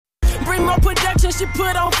Bro production she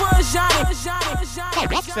put on for Johnny. Say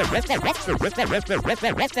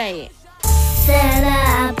it. Set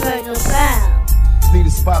up Burger Brown. Need a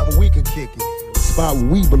spot where we can kick it. A spot where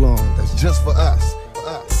we belong. That's just for us.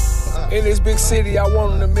 In this big city, I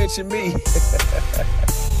want them to mention me.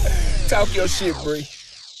 Talk your shit, Bree.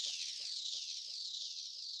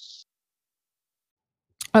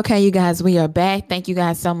 Okay, you guys, we are back. Thank you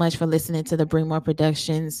guys so much for listening to the Bring More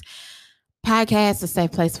Productions podcast, a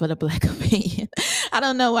safe place for the Black opinion. I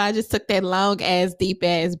don't know why I just took that long ass, deep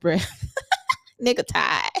ass breath. Nigga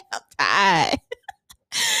tired. I'm tired.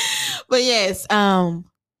 But yes,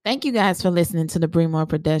 thank you guys for listening to the Bring More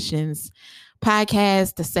Productions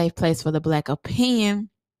podcast, the safe place for the Black opinion.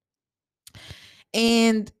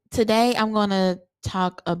 And today I'm going to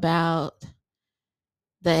talk about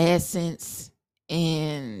the essence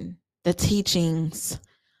and the teachings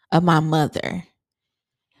of my mother.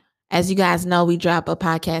 As you guys know, we drop a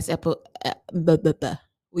podcast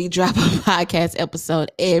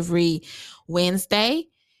episode every Wednesday.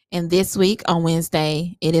 And this week on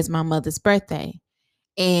Wednesday, it is my mother's birthday.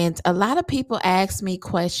 And a lot of people ask me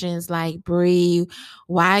questions like, Bree,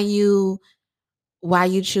 why you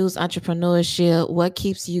choose entrepreneurship? What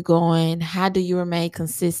keeps you going? How do you remain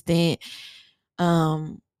consistent?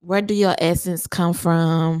 Where do your essence come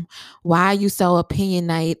from? Why are you so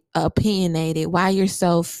opinionated? Why you're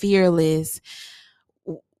so fearless?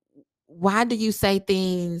 Why do you say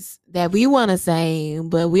things that we want to say,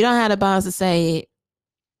 but we don't have the balls to say it?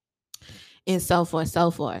 And so forth.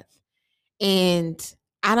 And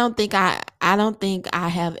I don't think I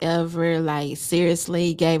have ever like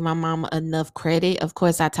seriously gave my mama enough credit. Of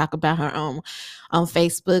course, I talk about her on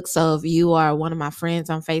Facebook. So if you are one of my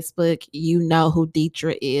friends on Facebook, you know who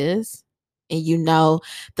Deidre is, and you know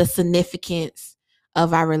the significance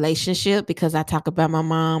of our relationship because I talk about my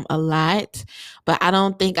mom a lot. But I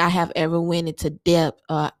don't think I have ever went into depth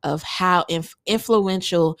of how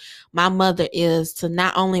influential my mother is to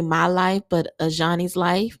not only my life, but Ajani's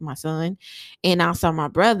life, my son, and also my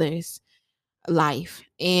brother's life.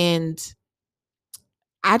 And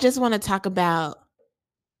I just want to talk about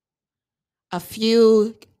a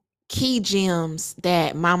few key gems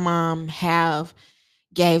that my mom have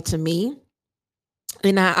gave to me.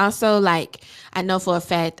 And I also I know for a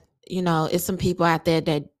fact, it's some people out there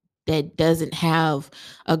that doesn't have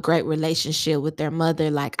a great relationship with their mother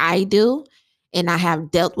like I do. And I have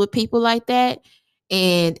dealt with people like that.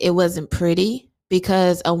 And it wasn't pretty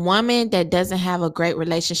because a woman that doesn't have a great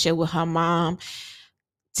relationship with her mom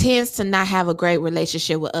tends to not have a great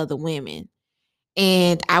relationship with other women.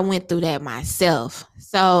 And I went through that myself.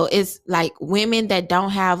 So it's like women that don't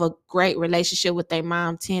have a great relationship with their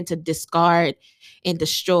mom tend to discard and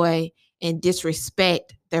destroy and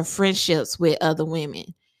disrespect their friendships with other women.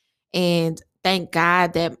 And thank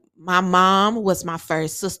God that my mom was my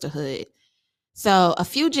first sisterhood. So a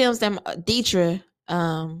few gems that Deidre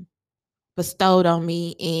bestowed on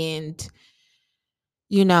me and,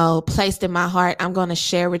 placed in my heart, I'm going to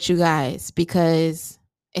share with you guys because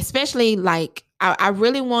especially I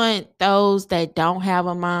really want those that don't have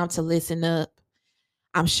a mom to listen up.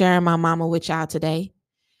 I'm sharing my mama with y'all today.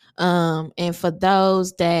 And for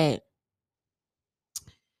those that,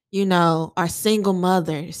 are single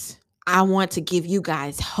mothers, I want to give you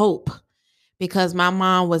guys hope because my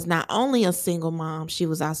mom was not only a single mom, she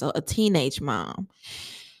was also a teenage mom.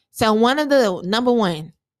 So one of the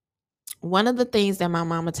things that my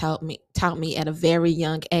mama taught me at a very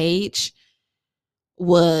young age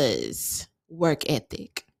was work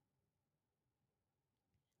ethic.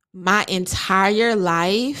 My entire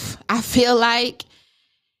life, I feel like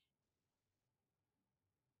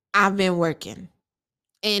I've been working.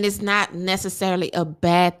 And it's not necessarily a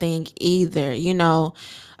bad thing either.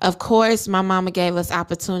 Of course, my mama gave us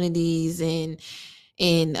opportunities and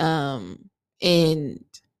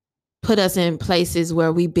put us in places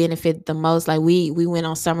where we benefit the most. Like we went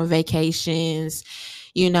on summer vacations.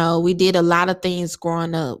 We did a lot of things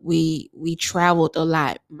growing up. We traveled a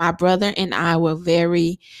lot. My brother and I were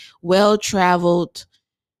very well-traveled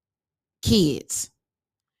kids.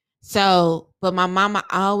 So, but my mama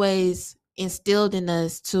always instilled in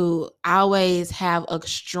us to always have a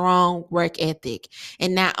strong work ethic.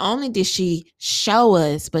 And not only did she show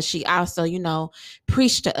us, but she also,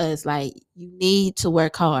 preached to us like you need to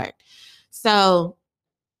work hard. So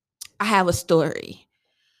I have a story.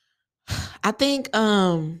 I think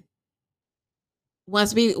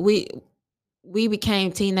once we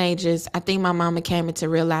became teenagers, I think my mama came into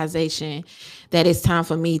realization that it's time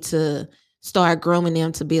for me to start grooming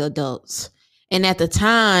them to be adults. And at the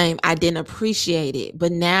time, I didn't appreciate it.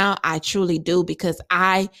 But now I truly do because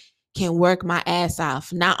I can work my ass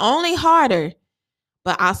off. Not only harder,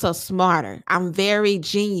 but also smarter. I'm very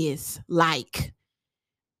genius like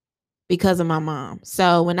because of my mom.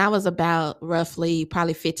 So when I was about roughly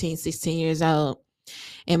probably 15, 16 years old,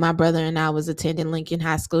 and my brother and I was attending Lincoln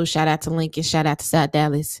High School, shout out to Lincoln, shout out to South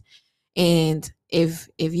Dallas. And if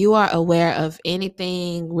you are aware of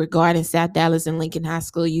anything regarding South Dallas and Lincoln High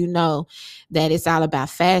School, you know that it's all about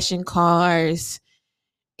fashion, cars,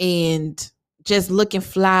 and just looking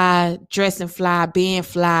fly, dressing fly, being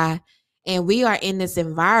fly. And we are in this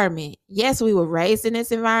environment. Yes, we were raised in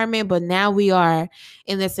this environment, but now we are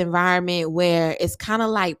in this environment where it's kind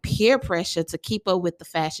of like peer pressure to keep up with the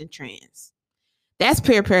fashion trends. That's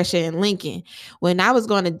peer pressure in Lincoln. When I was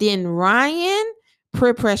going to Denton Ryan,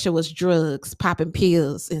 peer pressure was drugs, popping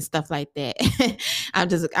pills and stuff like that. I'm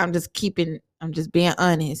just being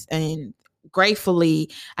honest. And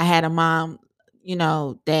gratefully, I had a mom,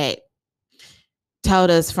 that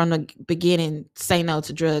told us from the beginning, say no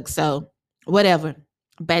to drugs. So whatever,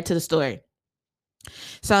 back to the story.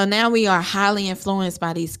 So now we are highly influenced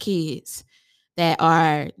by these kids that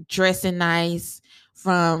are dressing nice.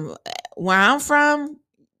 From where I'm from,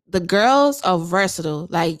 the girls are versatile.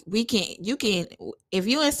 Like if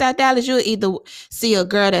you in South Dallas, you'll either see a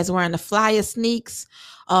girl that's wearing the flyest sneaks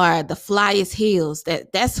or the flyest heels.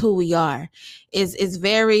 That's who we are. Is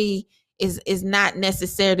not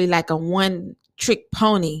necessarily like a one trick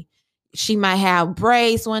pony. She might have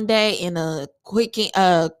braids one day and a quick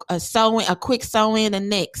sew in the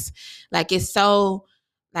next. Like it's so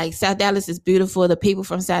like South Dallas is beautiful. The people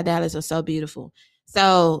from South Dallas are so beautiful.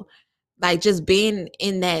 So like just being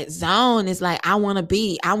in that zone is like, I want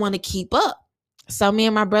to keep up. So me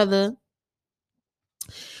and my brother,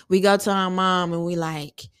 we go to our mom and we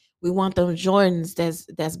want those Jordans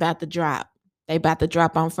that's about to drop. They about to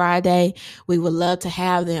drop on Friday. We would love to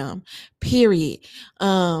have them, period.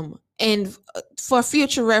 And for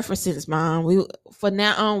future references, Mom, we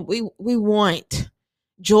want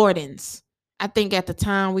Jordans. I think at the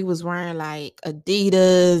time we was wearing like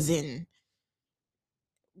Adidas and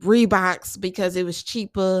Reeboks because it was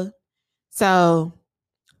cheaper. So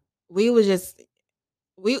we were just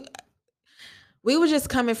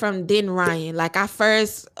coming from Denton Ryan. Like I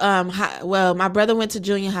first, my brother went to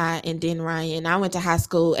junior high in Denton Ryan. I went to high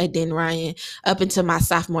school at Denton Ryan up until my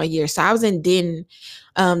sophomore year. So I was in Denton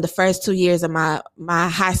the first 2 years of my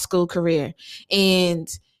high school career. And,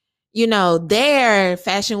 there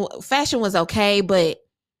fashion was okay, but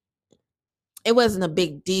it wasn't a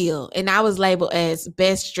big deal. And I was labeled as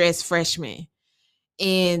best dressed freshman.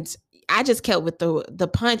 And I just kept with the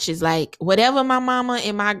punches. Like whatever my mama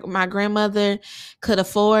and my grandmother could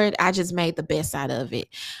afford, I just made the best out of it.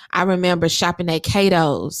 I remember shopping at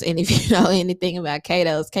Cato's. And if you know anything about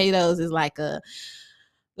Cato's is like a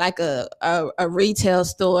retail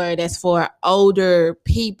store that's for older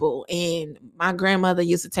people. And my grandmother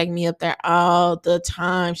used to take me up there all the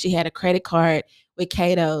time. She had a credit card with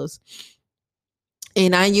Cato's.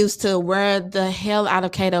 And I used to wear the hell out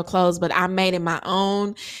of Cato clothes, but I made it my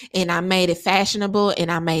own and I made it fashionable and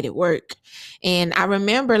I made it work. And I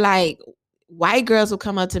remember like white girls would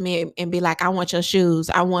come up to me and be like, I want your shoes.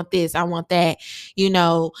 I want this. I want that. You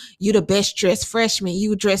the best dressed freshman.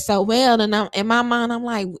 You dress so well. And in my mind, I'm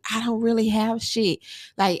like, I don't really have shit.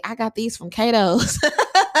 Like I got these from Cato's.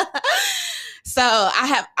 So I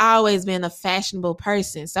have always been a fashionable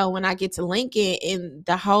person. So when I get to Lincoln and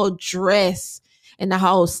the whole dress and the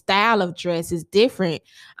whole style of dress is different,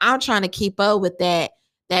 I'm trying to keep up with that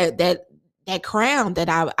crown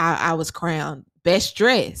that I was crowned best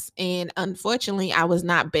dressed. And unfortunately, I was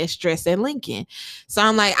not best dressed at Lincoln. So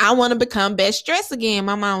I'm like, I want to become best dressed again.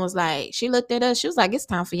 My mom was like, she looked at us. She was like, it's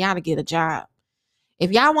time for y'all to get a job.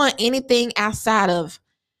 If y'all want anything outside of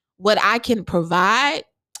what I can provide,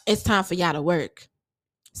 it's time for y'all to work.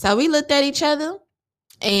 So we looked at each other.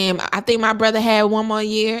 And I think my brother had one more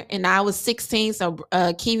year and I was 16. So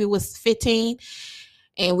Kiwi was 15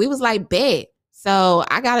 and we was like, bet. So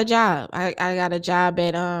I got a job. I got a job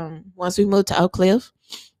at, once we moved to Oak Cliff,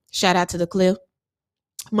 shout out to the Cliff.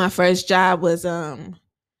 My first job was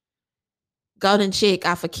Golden Chick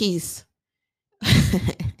off of Keys.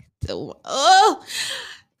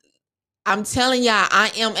 I'm telling y'all,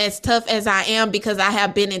 I am as tough as I am because I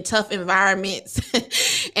have been in tough environments.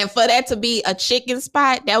 And for that to be a chicken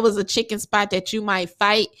spot, that was a chicken spot that you might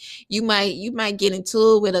fight. You might get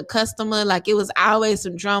into it with a customer. Like it was always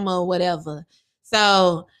some drama or whatever.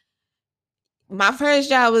 So my first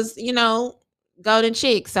job was, Golden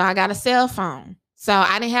Chick. So I got a cell phone. So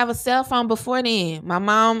I didn't have a cell phone before then. My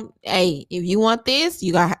mom, hey, if you want this,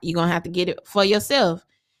 you're going to have to get it for yourself.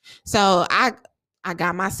 So I I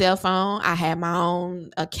got my cell phone. I had my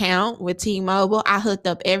own account with T-Mobile. I hooked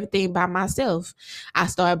up everything by myself. I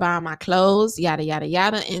started buying my clothes, yada, yada,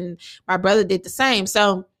 yada. And my brother did the same.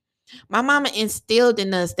 So my mama instilled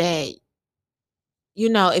in us that,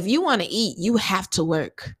 if you want to eat, you have to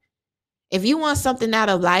work. If you want something out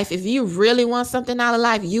of life, if you really want something out of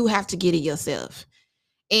life, you have to get it yourself.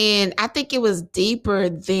 And I think it was deeper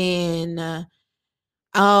than,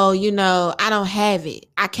 I don't have it.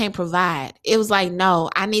 I can't provide. It was like, no,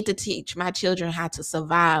 I need to teach my children how to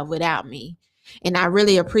survive without me. And I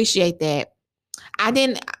really appreciate that.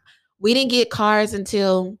 We didn't get cars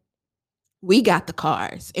until we got the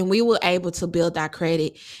cars, and we were able to build our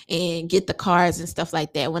credit and get the cars and stuff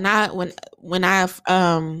like that.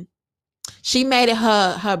 She made it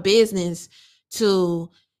her business to,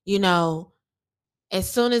 as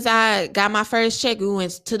soon as I got my first check, we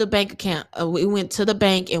went to the bank account. We went to the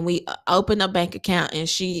bank and we opened a bank account, and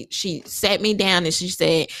she sat me down and she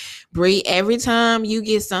said, Bree, every time you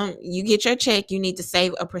get your check, you need to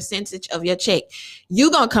save a percentage of your check. You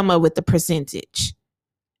gonna come up with the percentage.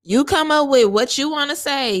 You come up with what you want to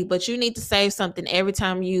save, but you need to save something every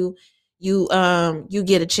time you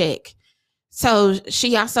get a check. So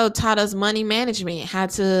she also taught us money management, how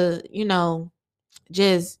to,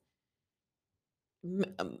 just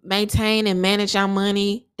maintain and manage our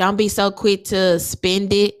money. Don't be so quick to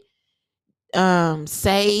spend it.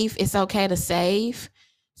 Save. It's okay to save.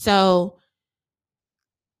 So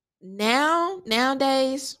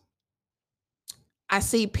nowadays, I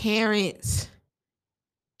see parents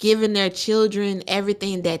giving their children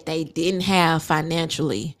everything that they didn't have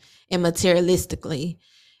financially and materialistically.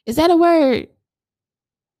 Is that a word?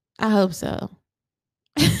 I hope so.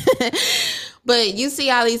 But you see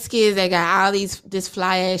all these kids that got all this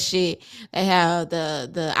fly ass shit. They have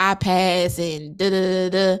the iPads and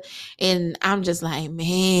da. And I'm just like,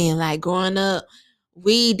 man, like growing up,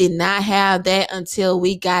 we did not have that until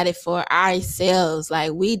we got it for ourselves.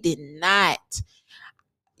 Like we did not.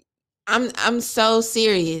 I'm so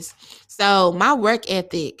serious. So my work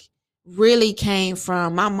ethic really came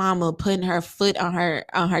from my mama putting her foot on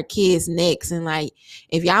her kids' necks, and like,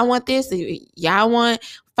 if y'all want this, if y'all want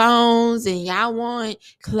phones and y'all want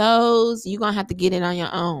clothes, you're gonna have to get it on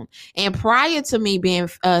your own. And prior to me being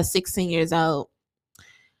 16 years old,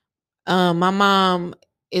 my mom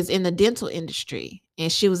is in the dental industry,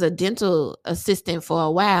 and she was a dental assistant for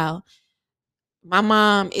a while. My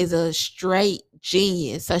mom is a straight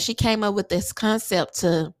genius. So she came up with this concept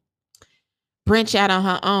to branch out on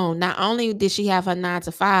her own. Not only did she have her 9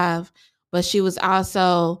 to 5, but she was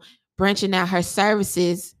also branching out her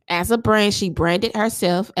services as a brand. She branded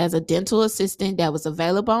herself as a dental assistant that was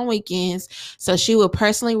available on weekends. So she would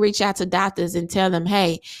personally reach out to doctors and tell them,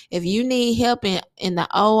 hey, if you need help in the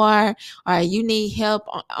OR, or you need help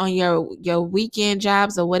on your weekend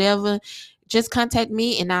jobs or whatever, just contact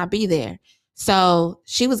me and I'll be there. So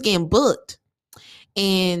she was getting booked,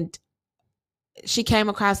 and she came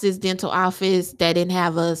across this dental office that didn't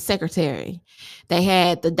have a secretary. They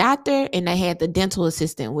had the doctor and they had the dental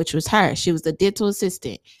assistant, which was her. She was the dental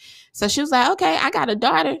assistant. So she was like, okay, I got a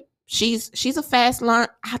daughter. She's a fast learner.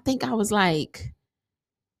 I think I was like,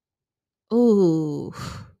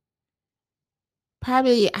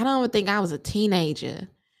 probably, I don't think I was a teenager.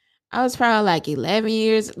 I was probably like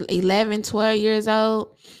 11, 12 years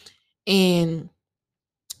old. And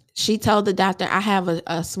she told the doctor, I have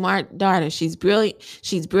a smart daughter. She's brilliant.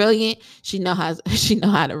 She know how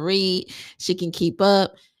to read. She can keep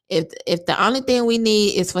up. If the only thing we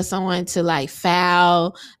need is for someone to like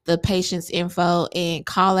file the patient's info and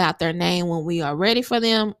call out their name when we are ready for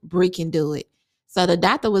them, Bree can do it. So the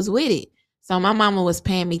doctor was with it. So my mama was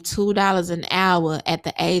paying me $2 an hour at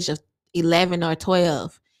the age of 11 or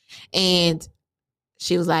 12. And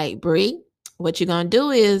she was like, Bree, what you're going to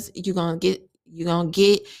do is you're going to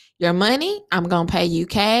get your money. I'm going to pay you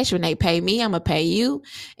cash. When they pay me, I'm going to pay you.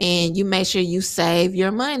 And you make sure you save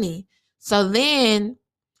your money. So then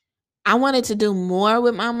I wanted to do more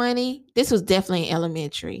with my money. This was definitely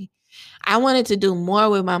elementary. I wanted to do more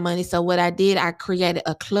with my money. So what I did, I created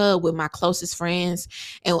a club with my closest friends,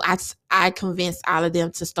 and I convinced all of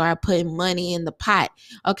them to start putting money in the pot.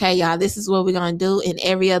 Okay, y'all, this is what we're going to do. And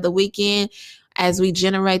every other weekend, as we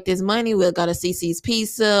generate this money, we'll go to CC's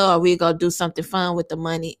Pizza, or we'll go do something fun with the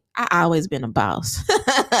money. I always been a boss.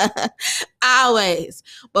 Always.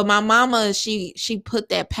 But my mama, she put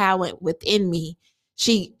that power within me.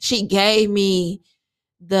 She gave me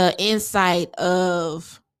the insight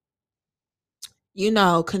of,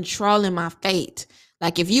 controlling my fate.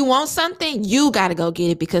 Like, if you want something, you got to go get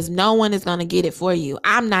it, because no one is going to get it for you.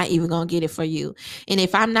 I'm not even going to get it for you. And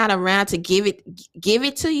if I'm not around to give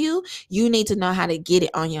it to you, you need to know how to get it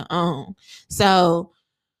on your own. So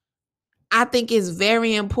I think it's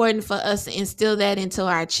very important for us to instill that into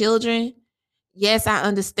our children. Yes, I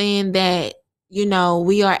understand that,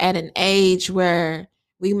 we are at an age where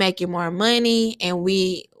we making more money, and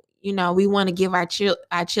we want to give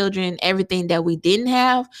our children everything that we didn't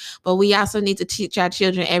have, but we also need to teach our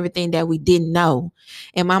children everything that we didn't know.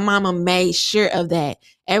 And my mama made sure of that.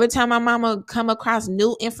 Every time my mama come across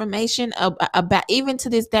new information about, even to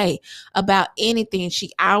this day, about anything,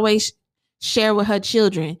 she always share with her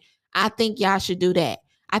children. I think y'all should do that.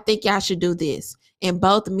 I think y'all should do this. And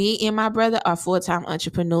both me and my brother are full-time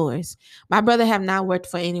entrepreneurs. My brother have not worked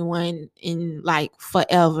for anyone in like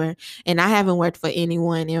forever. And I haven't worked for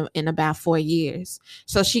anyone in about 4 years.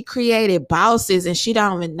 So she created bosses, and she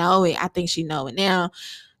don't even know it. I think she know it now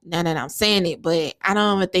that I'm saying it. But I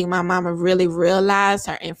don't even think my mama really realized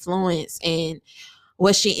her influence and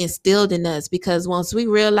what she instilled in us. Because once we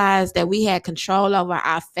realized that we had control over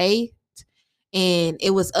our faith, and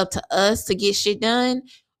it was up to us to get shit done,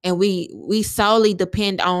 and we solely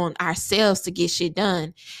depend on ourselves to get shit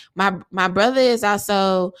done. My brother is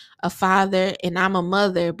also a father, and I'm a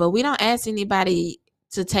mother, but we don't ask anybody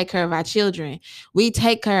to take care of our children. We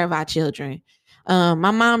take care of our children. My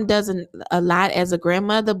mom does a lot as a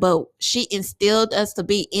grandmother, but she instilled us to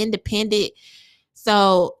be independent.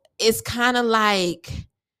 So it's kind of like,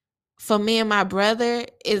 for me and my brother,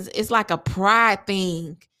 it's like a pride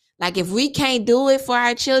thing. Like, if we can't do it for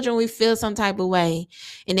our children, we feel some type of way.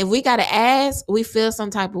 And if we got to ask, we feel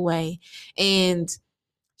some type of way. And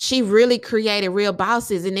she really created real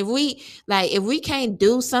bosses. And if we can't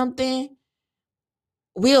do something,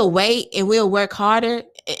 we'll wait and we'll work harder.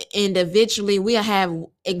 And eventually we'll have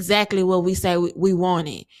exactly what we say we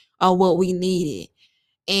wanted or what we needed.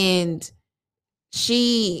 And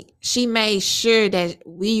she made sure that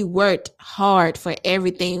we worked hard for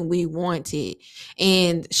everything we wanted.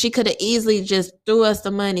 And she could have easily just threw us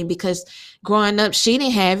the money, because growing up, she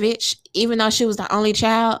didn't have it. Even though she was the only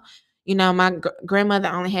child, my grandmother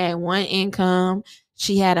only had one income.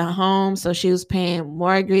 She had a home, so she was paying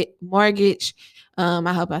mortgage.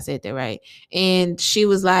 I hope I said that right. And she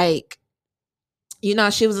was like,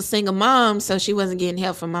 she was a single mom, so she wasn't getting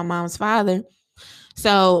help from my mom's father.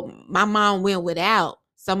 So my mom went without.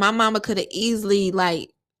 So my mama could have easily been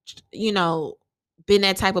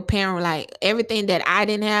that type of parent, like, everything that I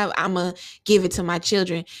didn't have, I'm going to give it to my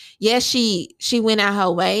children. Yes, she went out her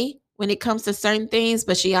way when it comes to certain things,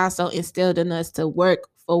 but she also instilled in us to work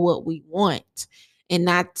for what we want and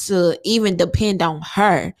not to even depend on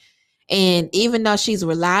her. And even though she's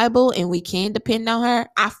reliable and we can depend on her,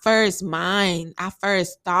 our first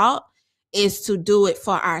thought is to do it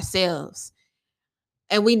for ourselves.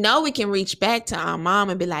 And we know we can reach back to our mom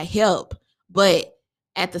and be like, help. But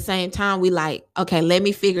at the same time, we like, okay, let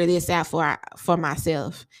me figure this out for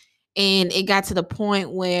myself. And it got to the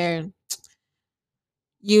point where,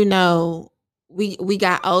 we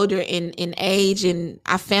got older in age, and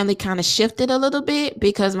our family kind of shifted a little bit,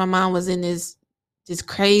 because my mom was in this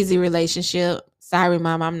crazy relationship. Sorry,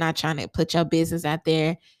 Mom, I'm not trying to put your business out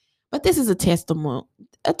there, but this is a testimony.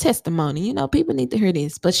 People need to hear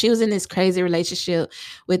this. But she was in this crazy relationship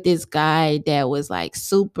with this guy that was like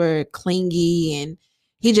super clingy, and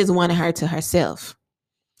he just wanted her to herself.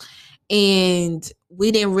 And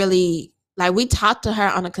we didn't really, we talked to her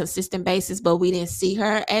on a consistent basis, but we didn't see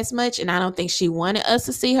her as much. And I don't think she wanted us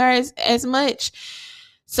to see her as much.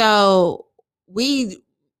 So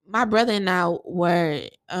my brother and I were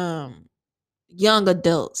young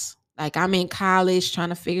adults. Like, I'm in college trying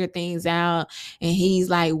to figure things out, and he's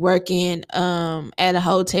like working at a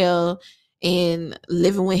hotel and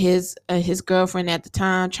living with his girlfriend at the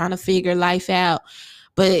time, trying to figure life out.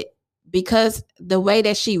 But because the way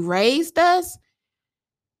that she raised us,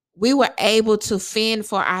 we were able to fend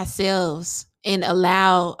for ourselves and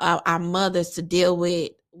allow our mothers to deal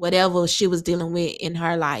with whatever she was dealing with in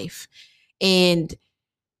her life. And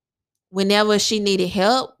whenever she needed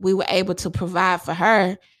help, we were able to provide for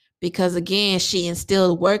her, because again, she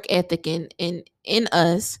instilled work ethic in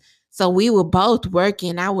us. So we were both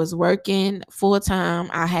working. I was working full-time.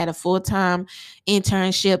 I had a full-time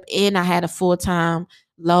internship, and I had a full-time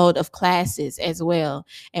load of classes as well.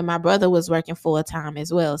 And my brother was working full-time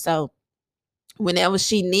as well. So whenever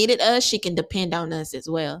she needed us, she can depend on us as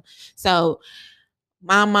well. So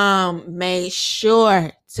my mom made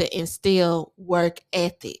sure to instill work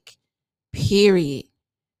ethic, period.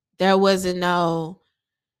 There wasn't no,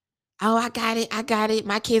 oh, I got it.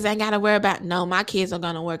 My kids ain't got to worry about. No, my kids are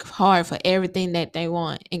going to work hard for everything that they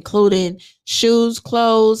want, including shoes,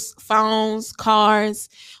 clothes, phones, cars,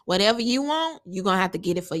 whatever you want, you're going to have to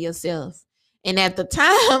get it for yourself. And at the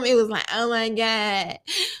time, it was like, oh my God.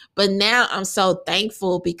 But now I'm so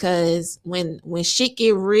thankful because when shit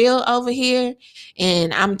get real over here,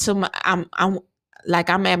 and I'm at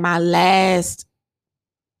my last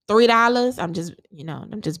 $3. I'm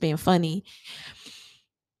just being funny.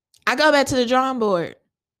 I go back to the drawing board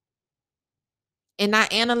and I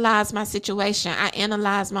analyze my situation. I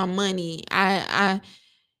analyze my money. I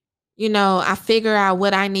figure out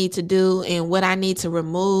what I need to do and what I need to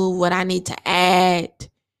remove, what I need to add,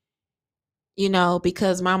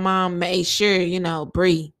 because my mom made sure,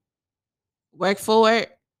 Bree, work for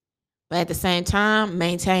it, but at the same time,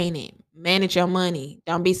 maintain it. Manage your money.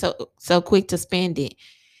 Don't be so quick to spend it.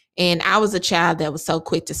 And I was a child that was so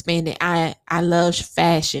quick to spend it. I love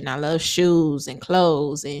fashion. I love shoes and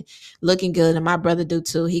clothes and looking good. And my brother do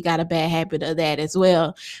too. He got a bad habit of that as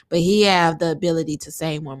well. But he have the ability to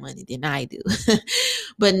save more money than I do.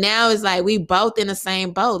 But now it's like we both in the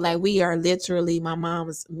same boat. Like we are literally my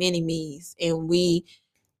mom's mini-me's. And we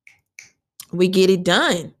get it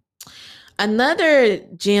done. Another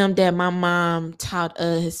gem that my mom taught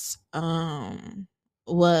us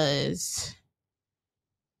was...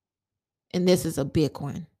 and this is a big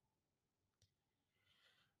one.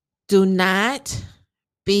 Do not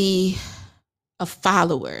be a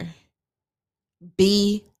follower.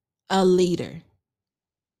 Be a leader.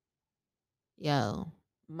 Yo,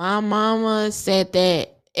 my mama said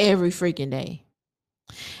that every freaking day.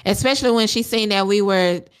 Especially when she seen that we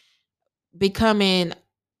were becoming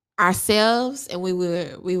ourselves and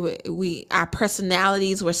our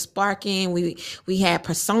personalities were sparking. We had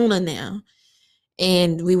persona now.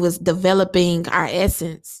 And we was developing our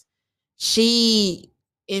essence. She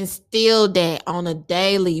instilled that on a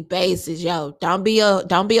daily basis. Yo, don't be a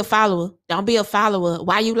follower. Don't be a follower.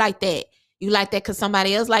 Why you like that? You like that because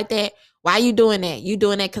somebody else like that? Why you doing that? You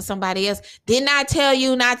doing that because somebody else? Didn't I tell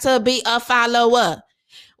you not to be a follower?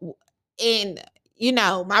 And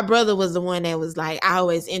my brother was the one that was like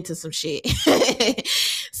always into some shit.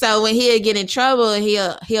 So when he'll get in trouble,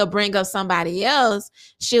 he'll bring up somebody else.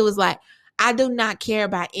 She was like, I do not care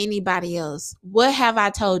about anybody else. What have I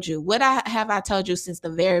told you? Have I told you since the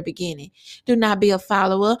very beginning? Do not be a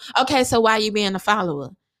follower. Okay, so why are you being a follower?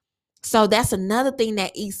 So that's another thing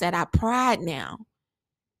that eats at our pride now.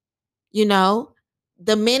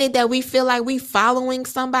 The minute that we feel like we following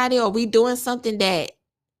somebody or we doing something that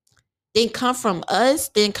didn't come from us,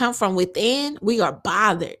 didn't come from within, we are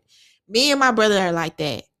bothered. Me and my brother are like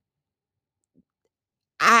that.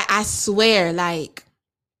 I swear, like,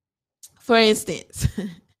 for instance,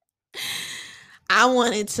 I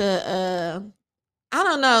wanted to, I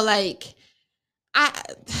don't know, like,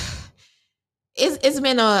 it's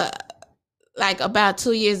been about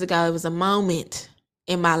 2 years ago, it was a moment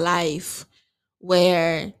in my life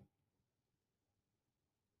where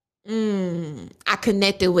I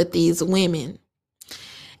connected with these women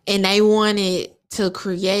and they wanted to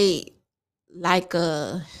create like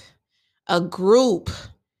a group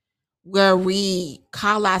where we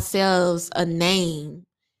call ourselves a name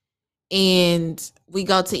and we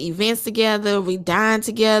go to events together, we dine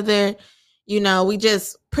together, we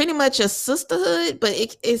just pretty much a sisterhood, but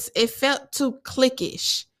it felt too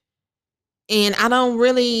cliquish. And I don't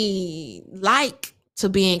really like to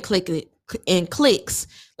be in cliques.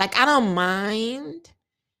 Like I don't mind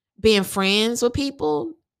being friends with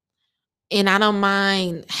people and I don't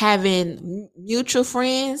mind having mutual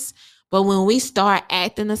friends. But when we start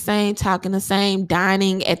acting the same, talking the same,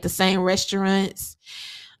 dining at the same restaurants,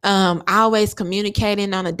 always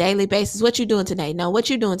communicating on a daily basis. What you doing today? No, what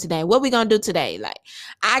you doing today? What we gonna do today? Like,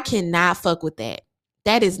 I cannot fuck with that.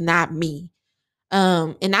 That is not me.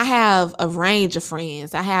 And I have a range of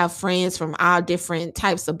friends. I have friends from all different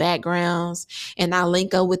types of backgrounds, and I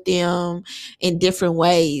link up with them in different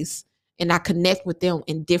ways, and I connect with them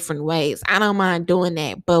in different ways. I don't mind doing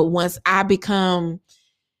that. But once I become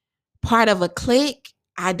part of a clique,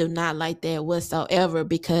 I do not like that whatsoever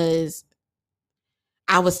because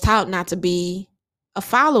I was taught not to be a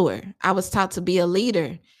follower. I was taught to be a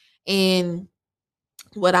leader. And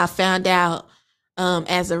what I found out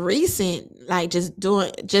as a recent, like just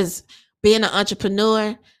being an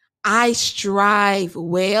entrepreneur, I strive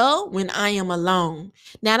well when I am alone.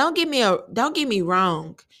 Now, don't get me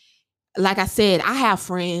wrong. Like I said, I have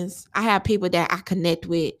friends. I have people that I connect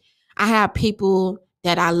with. I have people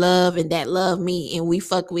that I love and that love me, and we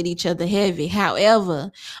fuck with each other heavy.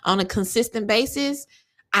 However, on a consistent basis,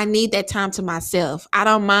 I need that time to myself. I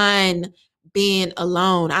don't mind being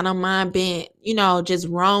alone. I don't mind being, just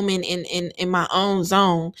roaming in my own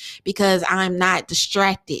zone because I'm not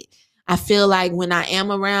distracted. I feel like when I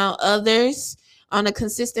am around others on a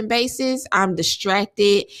consistent basis, I'm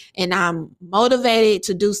distracted and I'm motivated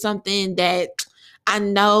to do something that I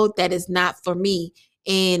know that is not for me.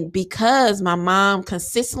 And because my mom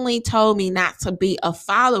consistently told me not to be a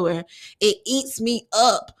follower, it eats me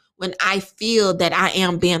up when I feel that I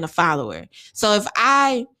am being a follower. So if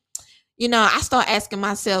I start asking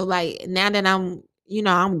myself, like, now that I'm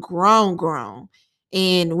grown.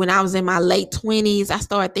 And when I was in my late 20s, I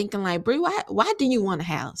started thinking like, Bree, why do you want a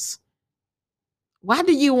house? Why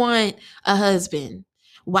do you want a husband?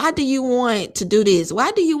 Why do you want to do this?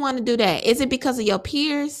 Why do you want to do that? Is it because of your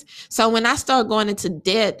peers? So when I start going into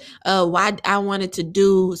debt, why I wanted to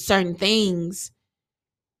do certain things,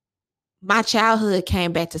 my childhood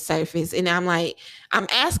came back to surface. And I'm like, I'm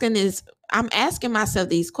asking myself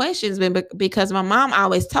these questions because my mom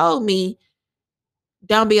always told me,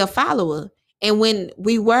 don't be a follower. And when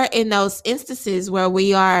we were in those instances where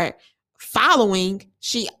we are following,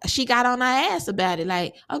 she got on our ass about it.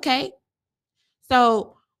 Like, okay,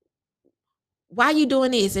 so why you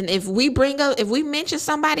doing this? And if we mention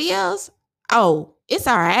somebody else, oh, it's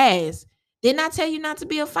our ass. Didn't I tell you not to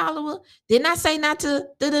be a follower? Didn't I say not to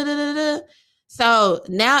da-da-da-da-da? So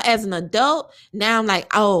now as an adult, now I'm like,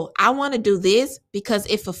 oh, I want to do this because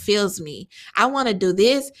it fulfills me. I want to do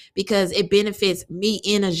this because it benefits me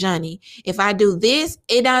in a journey. If I do this,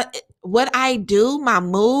 what I do, my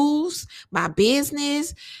moves, my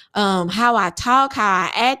business, how I talk, how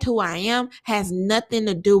I act, who I am, has nothing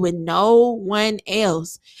to do with no one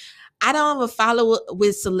else. I don't ever follow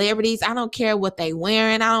with celebrities. I don't care what they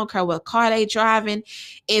wearing. I don't care what car they driving.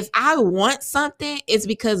 If I want something, it's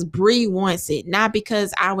because Bree wants it, not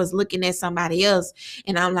because I was looking at somebody else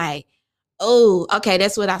and I'm like, oh, okay,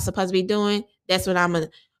 that's what I'm supposed to be doing. That's what I'm going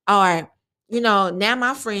to, or, now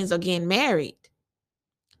my friends are getting married,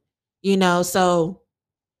 so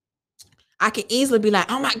I can easily be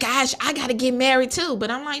like, oh my gosh, I got to get married too. But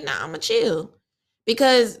I'm like, nah, I'm going to chill.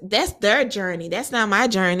 Because that's their journey. That's not my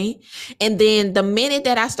journey. And then the minute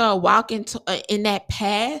that I start walking in that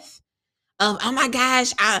path of, oh my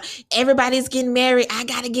gosh, everybody's getting married, I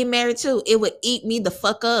got to get married too, it would eat me the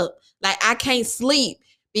fuck up. Like, I can't sleep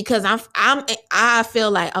because I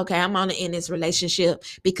feel like, okay, I'm on in this relationship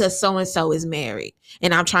because so-and-so is married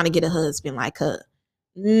and I'm trying to get a husband like her.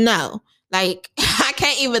 No. Like, I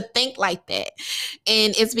can't even think like that.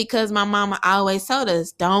 And it's because my mama always told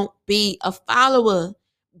us, don't be a follower,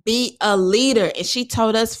 be a leader. And she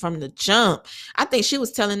told us from the jump. I think she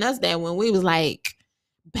was telling us that when we was like,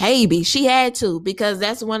 baby, she had to, because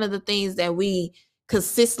that's one of the things that we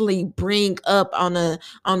consistently bring up on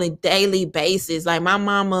a daily basis. Like, my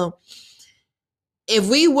mama, if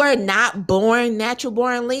we were not natural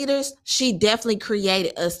born leaders, she definitely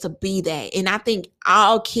created us to be that. And I think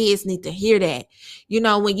all kids need to hear that.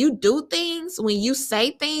 When you do things, when you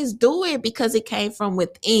say things, do it because it came from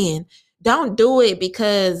within. Don't do it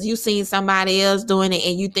because you seen somebody else doing it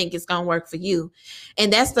and you think it's going to work for you.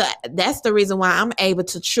 And that's the reason why I'm able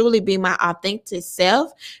to truly be my authentic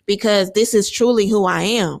self, because this is truly who I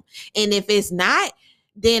am. And if it's not,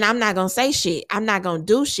 then I'm not going to say shit. I'm not going to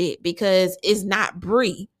do shit because it's not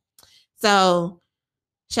Bree. So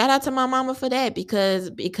shout out to my mama for that, because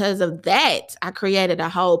of that, I created a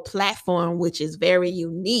whole platform, which is very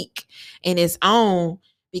unique in its own,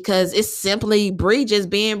 because it's simply Bree just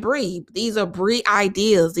being Bree. These are Bree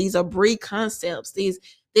ideas. These are Bree concepts. This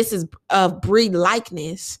is Bree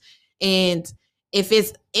likeness. And if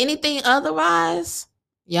it's anything otherwise,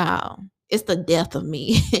 y'all, it's the death of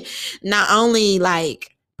me. Not only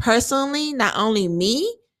like personally, not only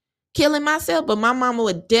me killing myself, but my mama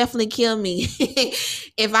would definitely kill me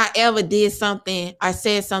if I ever did something or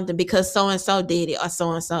said something because so-and-so did it or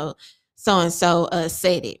so-and-so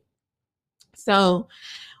said it. So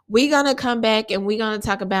we're going to come back and we're going to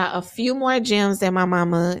talk about a few more gems that my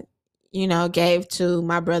mama, gave to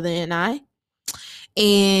my brother and I.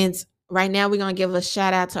 And right now we're going to give a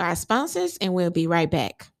shout out to our sponsors and we'll be right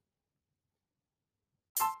back.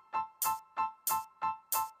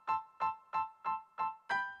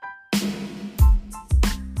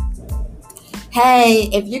 Hey,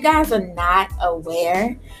 if you guys are not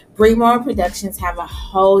aware, Bree Moore Productions have a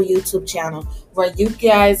whole YouTube channel where you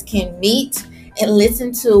guys can meet and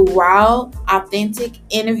listen to raw, authentic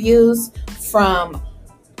interviews from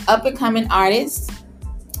up-and-coming artists,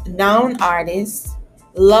 known artists,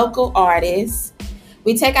 local artists.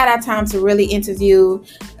 We take out our time to really interview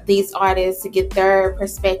these artists to get their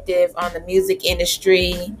perspective on the music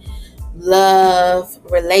industry, love,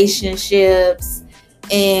 relationships,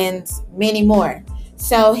 and many more.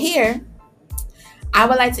 So here, I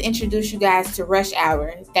would like to introduce you guys to Rush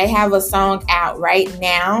Hour. They have a song out right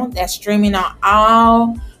now that's streaming on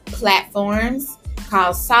all platforms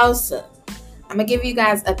called Salsa. I'm going to give you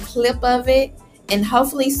guys a clip of it, and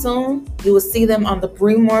hopefully soon you will see them on the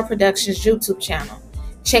Bremore Productions YouTube channel.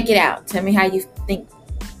 Check it out. Tell me how you think.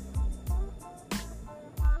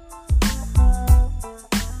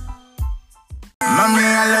 Mommy,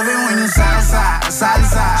 I love it when you salsa,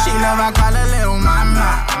 salsa. She love I call her little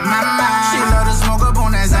mama, mama. She love to smoke up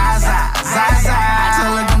on that zaza, zaza. I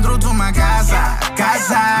tell her come through to my casa,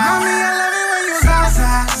 casa. Mommy, I love it when you salsa,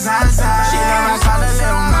 salsa. She love I call her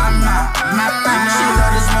little mama, mama. She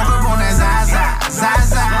love to smoke up on that zaza,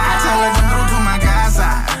 zaza. I tell her come through to my casa,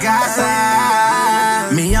 casa.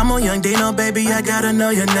 Me, I'm a young Dino, baby, I gotta know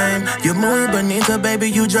your name. You're muy bonita, baby,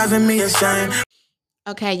 you driving me insane.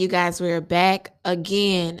 Okay, you guys, we're back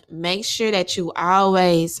again. Make sure that you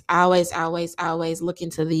always look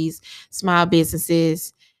into these small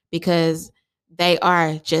businesses, because they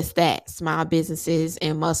are just that, small businesses,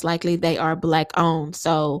 and most likely they are Black owned.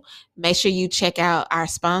 So make sure you check out our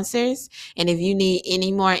sponsors. And if you need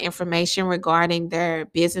any more information regarding their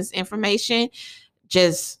business information,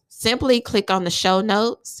 just simply click on the show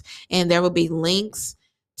notes and there will be links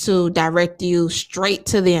to direct you straight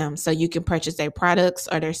to them so you can purchase their products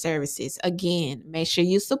or their services. Again, make sure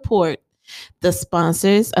you support the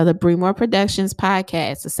sponsors of the Bremore Productions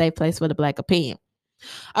podcast, a safe place for the Black opinion.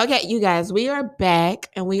 Okay, you guys, we are back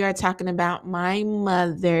and we are talking about my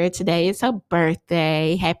mother. Today is her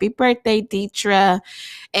birthday. Happy birthday, Deetra.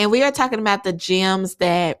 And we are talking about the gems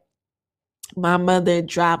that my mother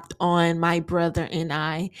dropped on my brother and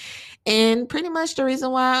I. And pretty much the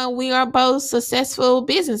reason why we are both successful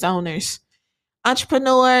business owners,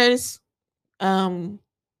 entrepreneurs,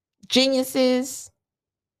 geniuses,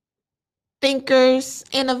 thinkers,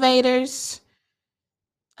 innovators,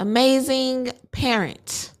 amazing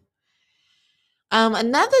parents.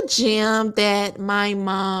 Another gem that my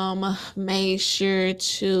mom made sure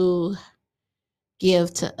to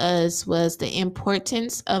give to us was the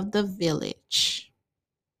importance of the village.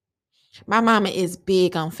 My mama is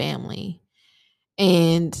big on family.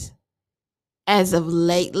 And as of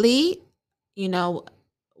lately, you know,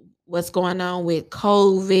 what's going on with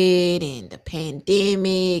COVID and the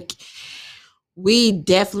pandemic, we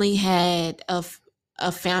definitely had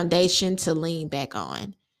a foundation to lean back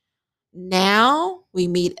on. Now we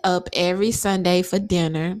meet up every Sunday for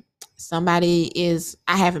dinner. I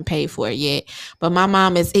haven't paid for it yet, but my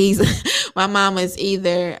mom is either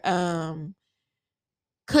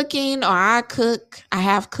cooking, or I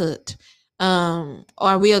have cooked,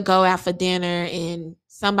 or we'll go out for dinner and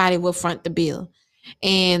somebody will front the bill.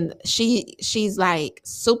 And she's like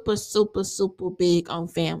super big on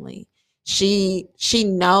family. She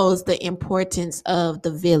knows the importance of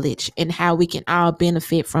the village and how we can all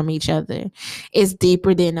benefit from each other. It's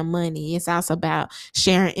deeper than the money. It's also about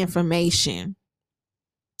sharing information.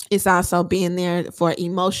 It's also being there for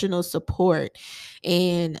emotional support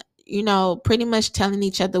and, pretty much telling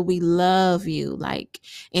each other we love you,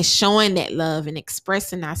 and showing that love and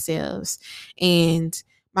expressing ourselves. And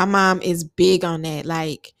my mom is big on that.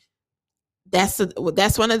 That's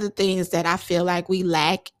one of the things that I feel like we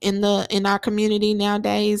lack in our community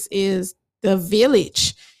nowadays is the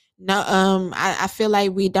village. No, I feel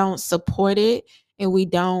like we don't support it and we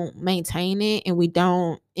don't maintain it and we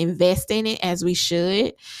don't invest in it as we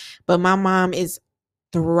should. But my mom is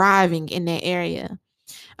thriving in that area.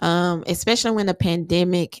 Especially when the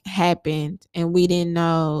pandemic happened and we didn't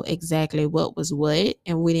know exactly what was what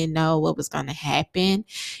and we didn't know what was going to happen,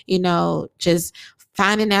 just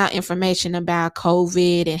finding out information about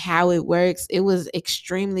COVID and how it works. It was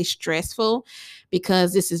extremely stressful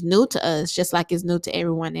because this is new to us, just like it's new to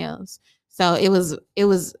everyone else. So it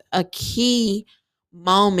was a key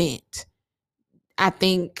moment. I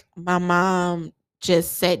think my mom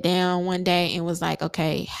just sat down one day and was like,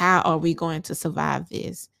 okay, how are we going to survive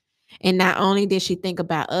this? And not only did she think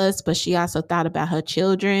about us, but she also thought about her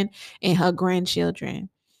children and her grandchildren.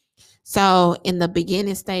 So in the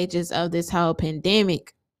beginning stages of this whole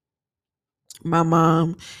pandemic, my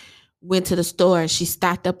mom went to the store. She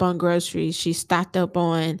stocked up on groceries. She stocked up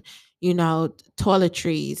on,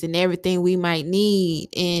 toiletries and everything we might need.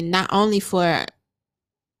 And not only for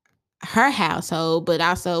her household, but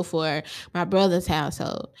also for my brother's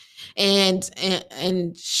household. And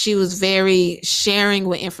she was very sharing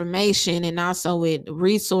with information and also with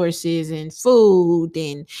resources and food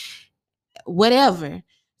and whatever.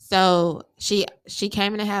 So she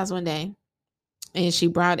came in the house one day and she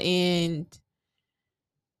brought in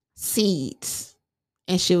seeds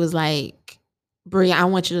and she was like, Bree, I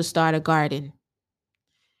want you to start a garden.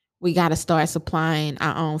 We got to start supplying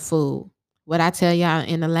our own food. What I tell y'all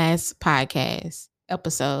in the last podcast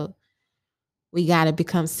episode, we got to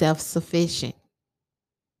become self-sufficient.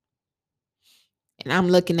 And I'm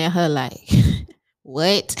looking at her like,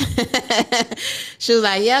 what? She was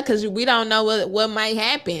like, yeah, because we don't know what might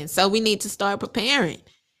happen. So we need to start preparing.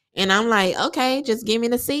 And I'm like, okay, just give me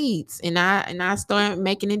the seeds. And I start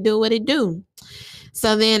making it do what it do.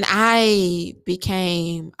 So then I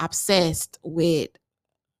became obsessed with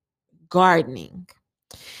gardening.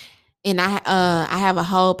 And I have a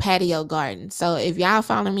whole patio garden. So if y'all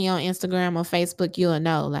follow me on Instagram or Facebook, you'll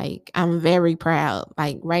know, like, I'm very proud.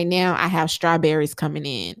 Like right now I have strawberries coming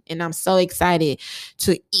in and I'm so excited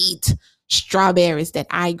to eat strawberries that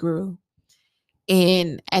I grew.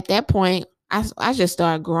 And at that point, I just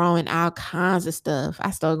started growing all kinds of stuff. I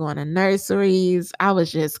started going to nurseries. I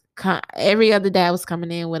was just, every other day I was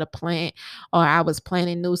coming in with a plant or I was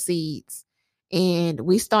planting new seeds. And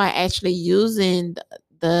we started actually using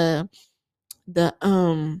the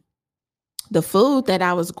food that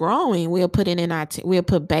I was growing. We'll put it in we'll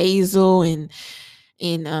put basil and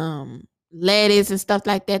lettuce and stuff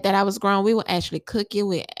like that I was growing. We would actually cook it.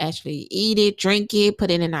 We actually eat it, drink it,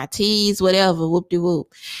 put it in our teas, whatever,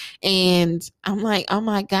 whoop-de-whoop. And I'm like, oh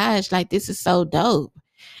my gosh, like this is so dope.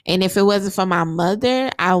 And if it wasn't for my mother,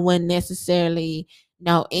 I wouldn't necessarily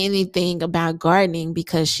know anything about gardening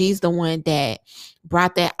because she's the one that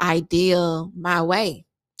brought that ideal my way.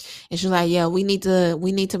 And she's like, yeah, we need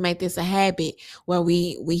to make this a habit where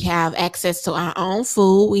we have access to our own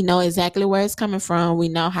food. We know exactly where it's coming from. We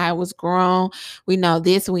know how it was grown. We know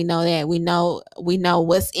this, we know that. We know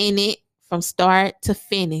what's in it from start to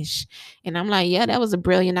finish. And I'm like, yeah, that was a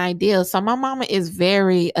brilliant idea. So my mama is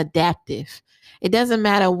very adaptive. It doesn't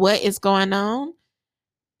matter what is going on.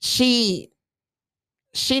 She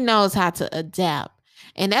knows how to adapt.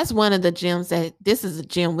 And that's one of the gems that this is a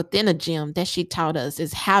gem within a gem that she taught us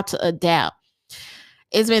is how to adapt.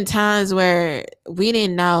 It's been times where we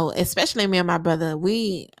didn't know, especially me and my brother.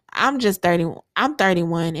 I'm just 30. I'm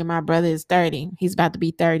 31 and my brother is 30. He's about to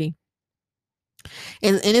be 30.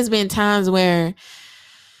 And it's been times where,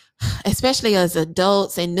 especially as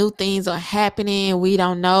adults and new things are happening, we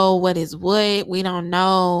don't know what is what. We don't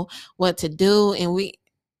know what to do. And we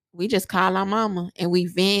just call our mama and we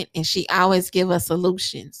vent and she always give us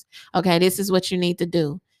solutions. Okay, this is what you need to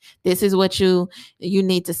do. This is what you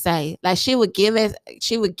need to say. Like she would give us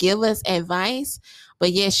advice,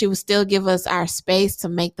 but yet she would still give us our space to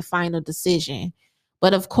make the final decision.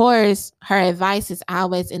 But of course, her advice is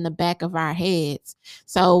always in the back of our heads.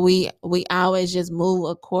 So we always just move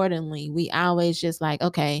accordingly. We always just like,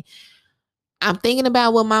 okay, I'm thinking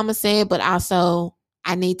about what mama said, but also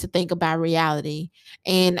I need to think about reality.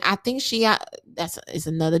 And I think that's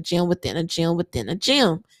another gem within a gem within a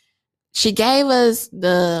gem. She gave us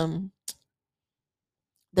the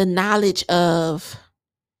knowledge of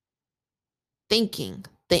thinking,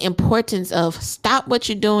 the importance of stop what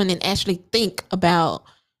you're doing and actually think about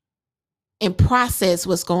and process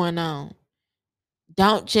what's going on.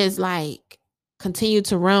 Don't just like continue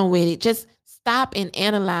to run with it. Just stop and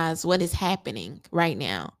analyze what is happening right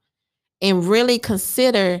now. And really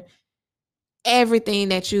consider everything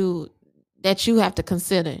that you have to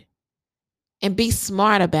consider and be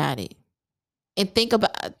smart about it and think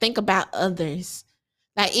about others.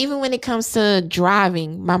 Like even when it comes to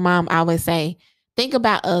driving, my mom always say, think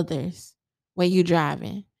about others when you're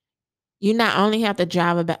driving. You not only have to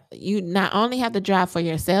drive for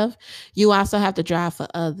yourself, you also have to drive for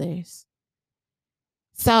others.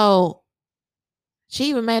 So she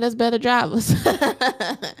even made us better drivers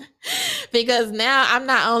because now I'm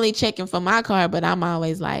not only checking for my car, but I'm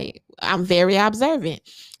always like, I'm very observant.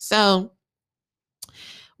 So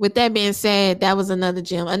with that being said, that was another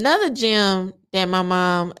gem. Another gem that my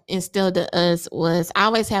mom instilled in us was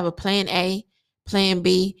always have a plan A, plan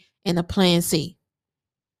B, and a plan C.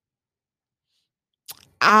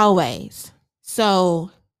 Always. So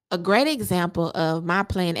a great example of my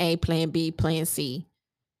plan A, plan B, plan C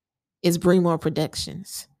is Bremore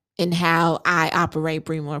Productions and how I operate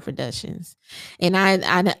Bremore Productions. And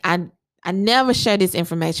I never share this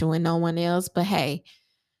information with no one else, but hey,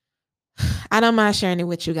 I don't mind sharing it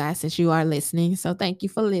with you guys since you are listening. So thank you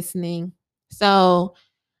for listening. So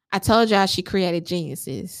I told y'all she created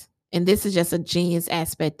geniuses, and this is just a genius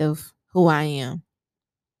aspect of who I am.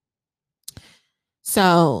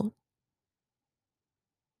 So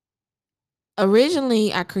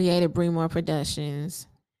originally I created Bremore Productions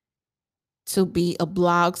to be a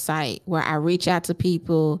blog site where I reach out to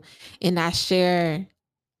people and I share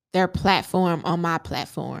their platform on my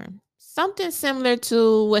platform. something similar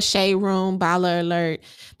to what Shade Room, Baller Alert,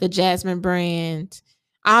 the Jasmine brand,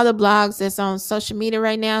 all the blogs that's on social media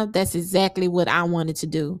right now, that's exactly what I wanted to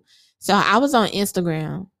do. So I was on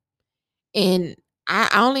Instagram, and I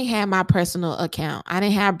only had my personal account. I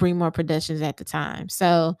didn't have Bring More Productions at the time.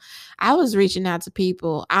 So I was reaching out to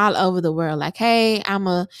people all over the world like, hey, I'm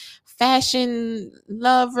a fashion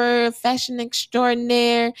lover, fashion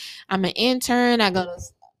extraordinaire. I'm an intern. I go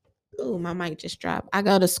to my mic just dropped. I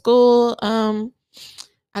go to school.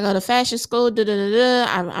 I go to fashion school.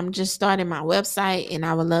 I'm just starting my website, and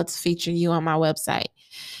I would love to feature you on my website.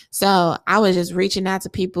 So I was just reaching out to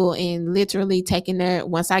people and literally taking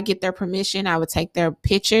once I get their permission, I would take their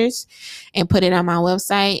pictures and put it on my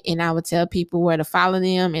website, and I would tell people where to follow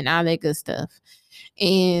them and all that good stuff.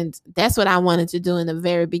 And that's what I wanted to do in the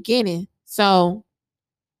very beginning. So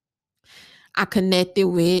I connected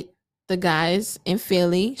with the guys in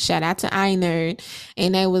Philly. Shout out to iNerd.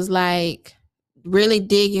 And they was like really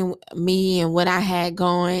digging me and what I had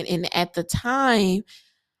going. And at the time,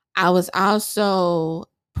 I was also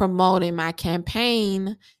promoting my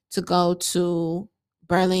campaign to go to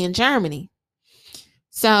Berlin, Germany.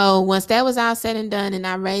 So once that was all said and done, and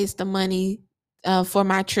I raised the money for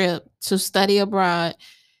my trip to study abroad,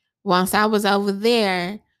 once I was over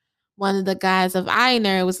there, one of the guys of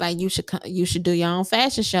iNerd was like, you should do your own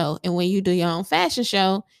fashion show. And when you do your own fashion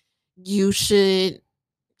show, you should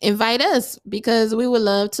invite us because we would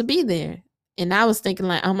love to be there. And I was thinking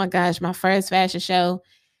like, oh my gosh, my first fashion show.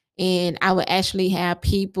 And I would actually have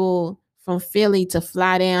people from Philly to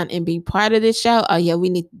fly down and be part of this show. Oh yeah, we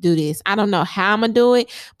need to do this. I don't know how I'm going to do it,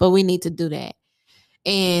 but we need to do that.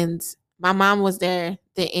 And my mom was there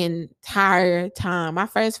the entire time. My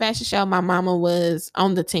first fashion show, my mama was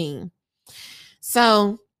on the team.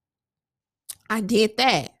 So I did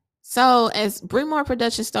that. So as Bring More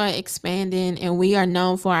Productions started expanding and we are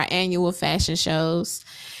known for our annual fashion shows,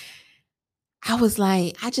 I was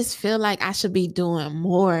like, I just feel like I should be doing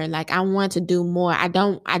more. Like I want to do more. I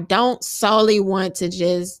don't solely want to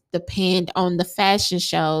just depend on the fashion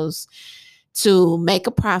shows to make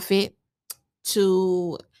a profit,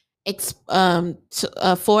 for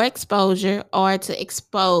exposure, or to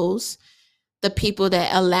expose the people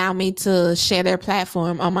that allow me to share their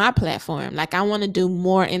platform on my platform. Like I want to do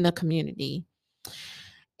more in the community.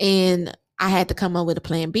 And I had to come up with a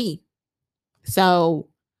plan B. So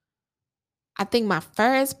I think my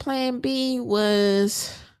first plan B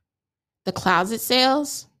was the closet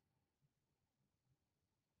sales.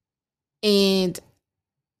 And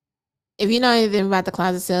if you know anything about the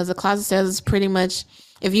closet sales is pretty much,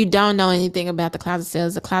 if you don't know anything about the closet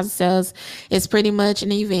sales is pretty much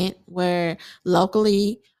an event where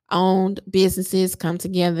locally owned businesses come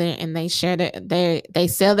together and they share they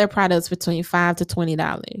sell their products between $5 to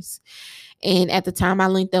 $20. And at the time I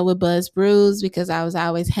linked up with Buzz Brews because I was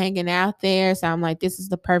always hanging out there. So I'm like, this is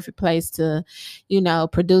the perfect place to,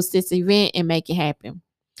 produce this event and make it happen.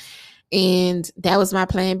 And that was my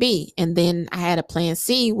plan B. And then I had a plan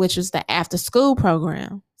C, which was the after school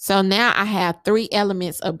program. So now I have 3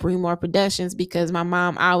 elements of Bring More Productions because my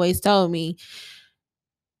mom always told me,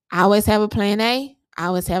 I always have a plan A, I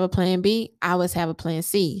always have a plan B, I always have a plan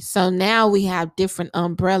C. So now we have different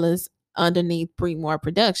umbrellas underneath Bring More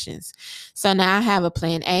Productions. So now I have a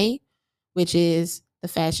plan A, which is the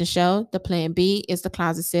fashion show. The plan B is the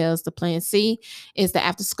closet sales. The plan C is the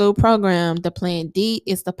after school program. The plan D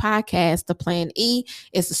is the podcast. The plan E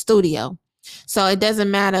is the studio. So it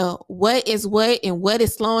doesn't matter what is what and what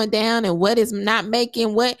is slowing down and what is not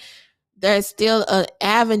making what, there's still an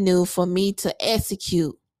avenue for me to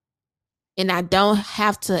execute. And I don't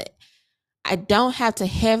have to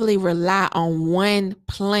heavily rely on one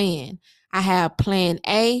plan. I have plan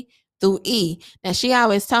A through E. Now she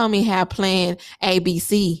always told me have plan A, B,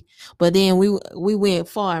 C, but then we went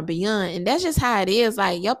far and beyond. And that's just how it is.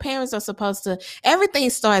 Like your parents are supposed to, everything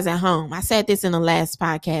starts at home. I said this in the last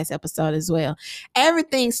podcast episode as well.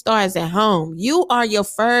 Everything starts at home. You are the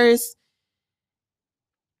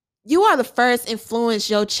first influence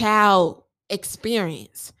your child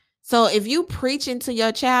experience. So if you preach into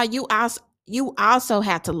your child, you also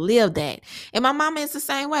have to live that. And my mama is the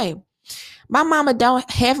same way. My mama don't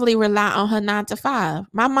heavily rely on her 9 to 5.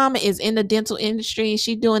 My mama is in the dental industry and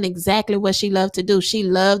she doing exactly what she loved to do. She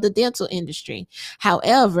loved the dental industry.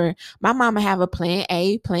 However, my mama have a plan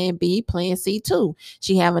A, plan B, plan C too.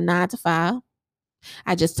 She have a 9 to 5.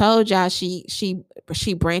 I just told y'all she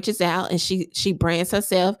branches out and she brands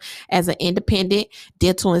herself as an independent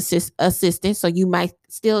dental assistant. So you might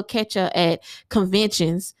still catch her at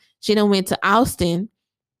conventions. She done went to Austin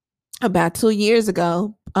about 2 years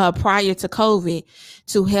ago, prior to COVID,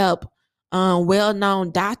 to help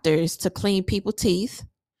well-known doctors to clean people's teeth.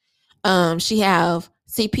 She have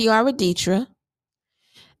CPR with Deidre.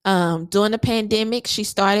 During the pandemic, she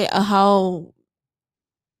started a whole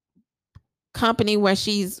company where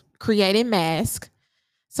she's creating masks.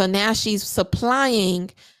 So now she's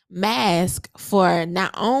supplying masks for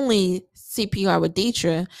not only CPR with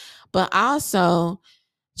Deidre, but also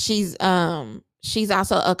she's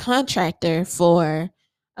also a contractor for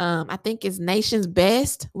I think it's Nation's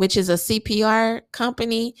Best, which is a CPR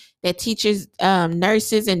company that teaches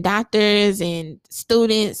nurses and doctors and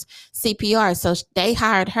students CPR. So they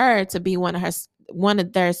hired her to be one of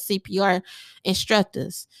their CPR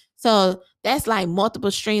instructors. So that's like multiple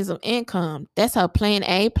streams of income. That's her plan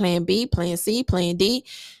A, plan B, plan C, plan D.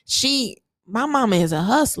 My mama is a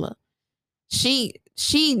hustler. She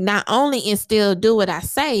not only instilled do what I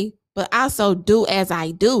say, but also do as I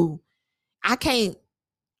do. I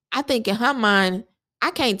think in her mind,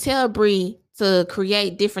 I can't tell Bree to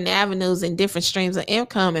create different avenues and different streams of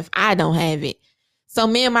income if I don't have it. So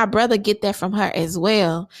me and my brother get that from her as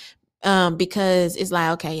well, because it's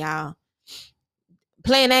like, okay, y'all,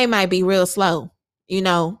 plan A might be real slow,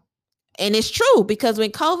 and it's true because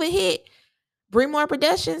when COVID hit, Bree Moore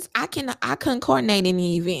Productions, I couldn't coordinate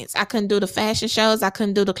any events. I couldn't do the fashion shows. I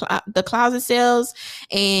couldn't do the closet sales,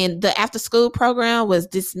 and the after school program was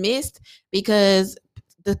dismissed because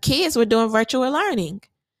the kids were doing virtual learning.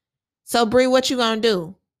 So Bree, what you gonna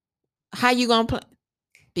do? How you gonna play?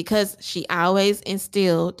 Because she always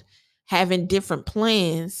instilled having different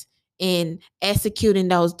plans and executing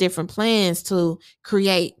those different plans to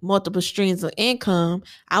create multiple streams of income.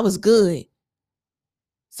 I was good.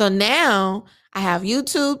 So now I have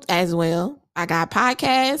YouTube as well. I got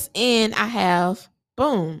podcasts and I have,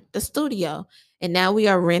 boom, the studio. And now we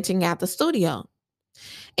are renting out the studio.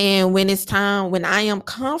 And when it's time, when I am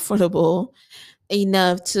comfortable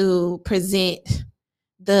enough to present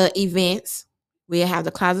the events, we'll have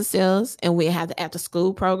the closet sales and we'll have the after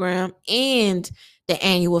school program and the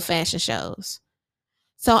annual fashion shows.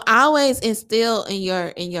 So I always instill in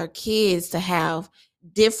your kids to have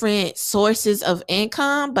different sources of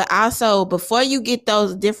income, but also before you get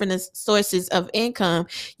those different sources of income,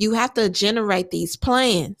 you have to generate these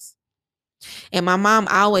plans. And my mom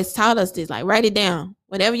always taught us this, like, write it down.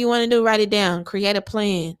 Whatever you want to do, write it down, create a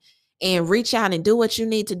plan, and reach out and do what you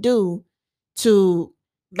need to do to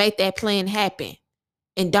make that plan happen.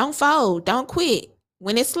 And don't fold, don't quit.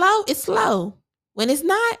 When it's slow, it's slow. When it's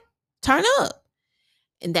not, turn up.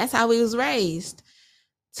 And that's how we was raised,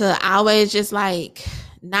 to always just like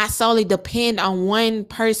not solely depend on one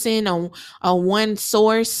person, on one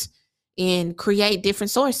source, and create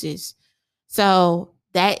different sources. So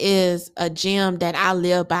that is a gem that I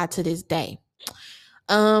live by to this day.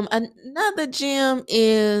 Another gem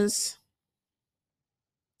is,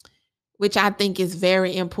 which I think is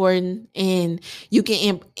very important, and you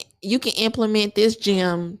can implement this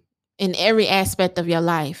gem in every aspect of your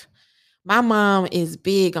life. My mom is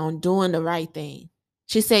big on doing the right thing.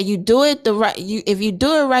 She said, if you do it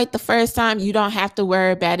right the first time, you don't have to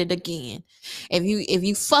worry about it again. If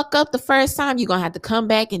you fuck up the first time, you're gonna have to come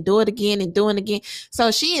back and do it again and do it again.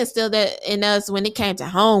 So she instilled that in us when it came to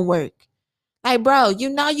homework. Like, bro,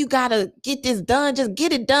 you gotta get this done. Just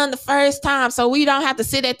get it done the first time so we don't have to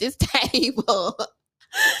sit at this table.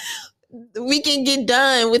 We can get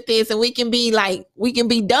done with this and we can be done.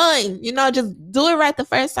 Just do it right the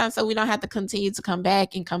first time so we don't have to continue to come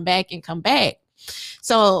back and come back and come back.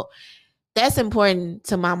 So that's important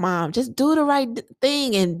to my mom. Just do the right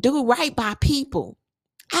thing and do right by people.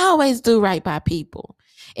 I always do right by people.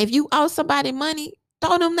 If you owe somebody money,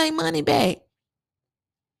 throw them their money back.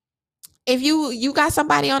 If you got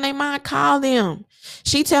somebody on their mind, call them.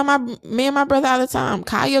 She tell me and my brother all the time,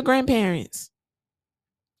 call your grandparents.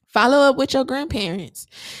 Follow up with your grandparents.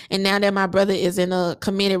 And now that my brother is in a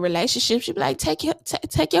committed relationship, she be like, take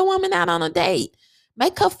your woman out on a date.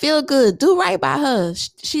 Make her feel good. Do right by her.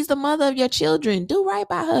 She's the mother of your children. Do right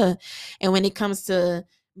by her. And when it comes to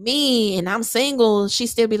me and I'm single, she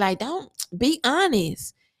still be like, don't, be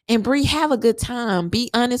honest. And Bree, have a good time. Be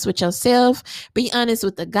honest with yourself. Be honest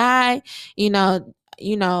with the guy. I'm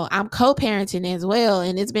co-parenting as well.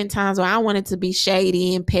 And it's been times where I wanted to be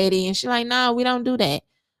shady and petty. And she's like, no, we don't do that.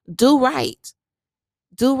 Do right.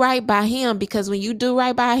 Do right by him, because when you do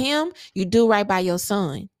right by him, you do right by your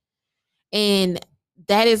son. And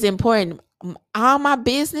that is important. All my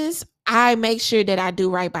business, I make sure that I do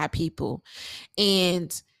right by people.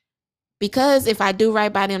 And because if I do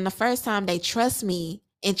right by them the first time, they trust me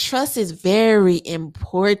And trust is very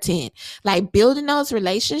important. Like building those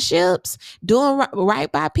relationships, doing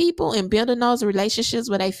right by people and building those relationships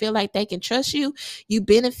where they feel like they can trust you, you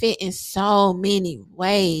benefit in so many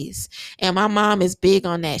ways. And my mom is big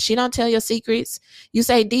on that. She don't tell your secrets. You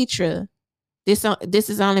say, Deetra, this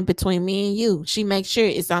is only between me and you. She makes sure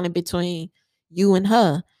it's only between you and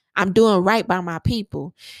her. I'm doing right by my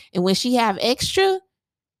people. And when she have extra,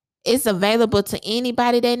 it's available to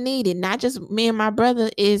anybody that need it. Not just me and my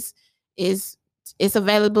brother. It's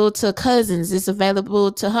available to cousins. It's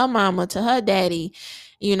available to her mama, to her daddy,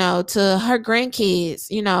 to her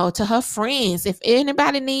grandkids, to her friends. If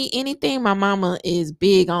anybody need anything, my mama is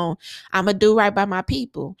big on, I'm going to do right by my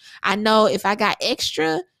people. I know if I got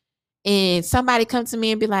extra and somebody come to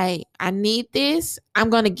me and be like, I need this,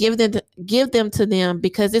 I'm going to give them to them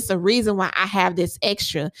because it's a reason why I have this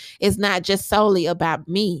extra. It's not just solely about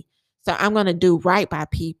me. So I'm going to do right by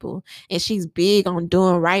people. And she's big on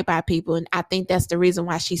doing right by people. And I think that's the reason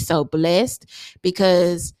why she's so blessed,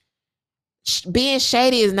 because being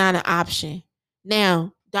shady is not an option.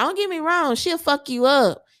 Now, don't get me wrong. She'll fuck you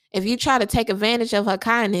up if you try to take advantage of her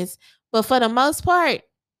kindness. But for the most part,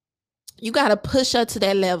 you got to push her to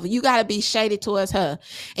that level. You got to be shady towards her.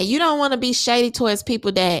 And you don't want to be shady towards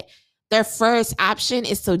people that their first option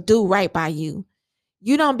is to do right by you.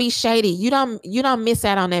 You don't be shady. You don't miss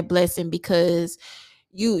out on that blessing because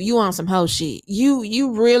you on some whole shit.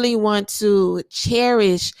 You really want to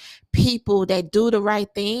cherish people that do the right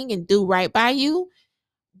thing and do right by you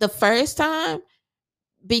the first time,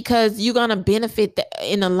 because you're going to benefit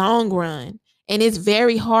in the long run. And it's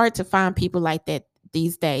very hard to find people like that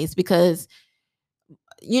these days because,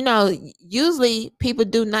 usually people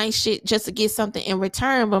do nice shit just to get something in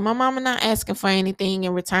return. But my mama not asking for anything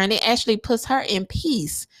in return. It actually puts her in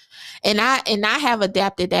peace. And I have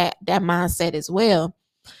adapted that mindset as well.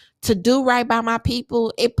 To do right by my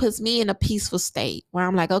people, it puts me in a peaceful state where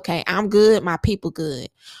I'm like, okay, I'm good, my people good.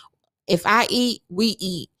 If I eat, we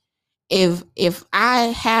eat. If I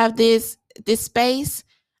have this space,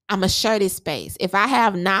 I'm going to share this space. If I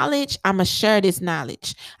have knowledge, I'm going to share this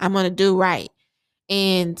knowledge. I'm going to do right.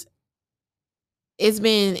 And it's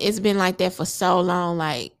been like that for so long.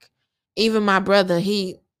 Like even my brother,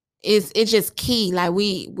 it's just key. Like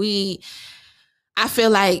I feel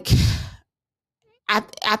like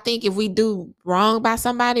I think if we do wrong by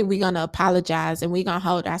somebody, we're going to apologize and we're going to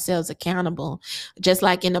hold ourselves accountable. Just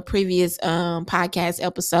like in the previous podcast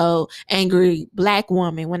episode, Angry Black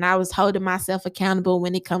Woman, when I was holding myself accountable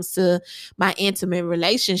when it comes to my intimate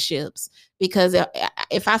relationships. Because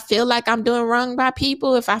if I feel like I'm doing wrong by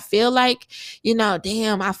people, if I feel like,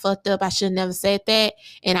 damn, I fucked up, I should have never said that,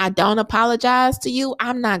 and I don't apologize to you,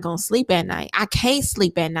 I'm not going to sleep at night. I can't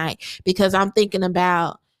sleep at night because I'm thinking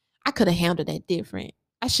about, I could have handled that different.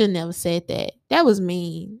 I should never said that. That was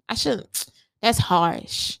mean. That's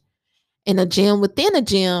harsh. In a gym, within a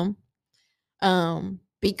gym,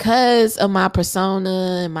 because of my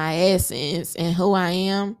persona and my essence and who I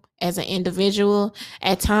am as an individual,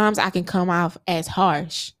 at times I can come off as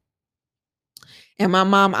harsh. And my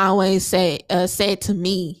mom always said to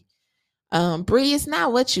me, Bree, it's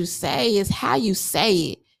not what you say, it's how you say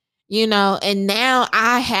it. And now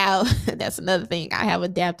I have, that's another thing I have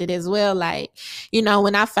adapted as well. Like,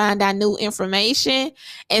 when I find out new information,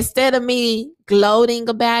 instead of me gloating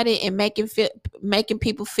about it and making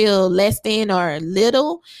people feel less than or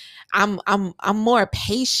little, I'm more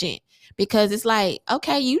patient, because it's like,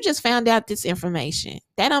 okay, you just found out this information.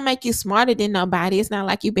 That don't make you smarter than nobody. It's not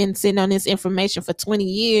like you've been sitting on this information for 20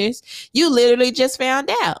 years. You literally just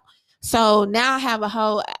found out. So now I have a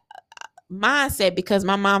whole mindset, because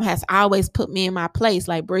my mom has always put me in my place.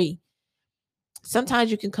 Like, Bree,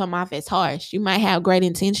 sometimes you can come off as harsh. You might have great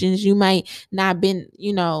intentions. You might not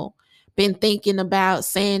been thinking about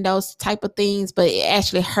saying those type of things, but it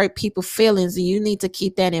actually hurt people's feelings. And you need to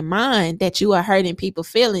keep that in mind, that you are hurting people's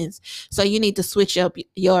feelings. So you need to switch up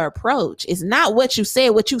your approach. It's not what you said.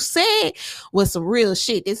 What you said was some real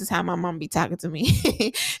shit. This is how my mom be talking to me.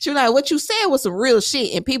 She was like, what you said was some real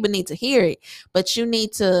shit and people need to hear it. But you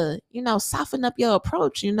need to, soften up your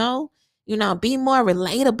approach, be more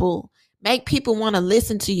relatable. Make people want to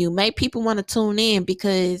listen to you. Make people want to tune in,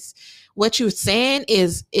 because what you're saying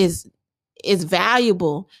is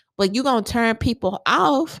valuable, but you're going to turn people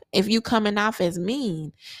off if you coming off as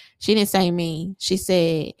mean. She didn't say mean. She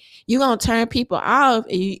said, you're going to turn people off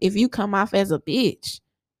if you come off as a bitch.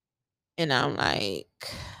 And I'm like,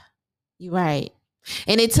 you're right.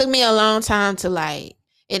 And it took me a long time to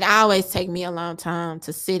it always take me a long time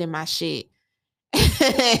to sit in my shit.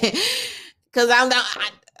 Because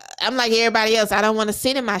I'm like everybody else. I don't want to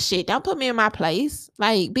sit in my shit. Don't put me in my place.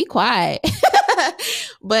 Like, be quiet.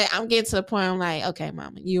 But I'm getting to the point I'm like, okay,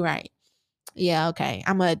 mama, you're right. Yeah, okay,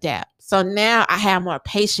 I'm gonna adapt. So now I have more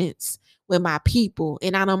patience with my people,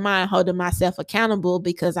 and I don't mind holding myself accountable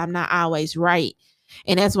because I'm not always right.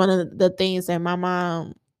 And that's one of the things that my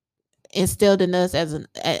mom instilled in us as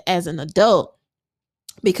an adult.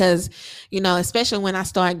 Because, especially when I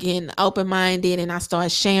start getting open-minded and I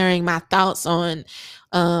start sharing my thoughts on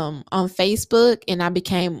Facebook, and I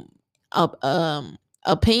became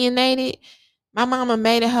opinionated, my mama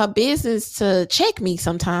made it her business to check me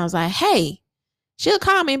sometimes. Like, hey, she'll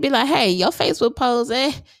call me and be like, hey, your Facebook post,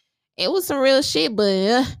 it was some real shit,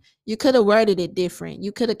 but you could have worded it different.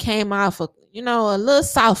 You could have came off a little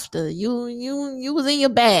softer. You was in your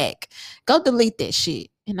bag. Go delete that shit.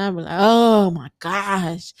 And I'm like, oh my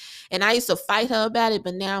gosh. And I used to fight her about it,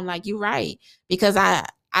 but now I'm like, you're right. Because I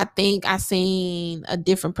think I seen a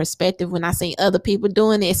different perspective when I seen other people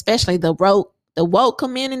doing it, especially the woke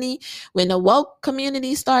community. When the woke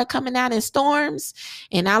community started coming out in storms,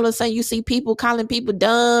 and all of a sudden you see people calling people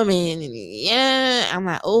dumb, and I'm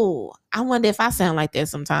like, oh, I wonder if I sound like that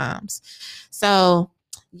sometimes. So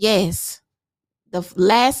yes, the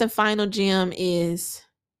last and final gem is,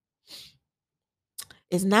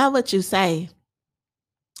 it's not what you say,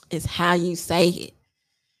 it's how you say it.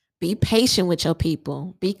 Be patient with your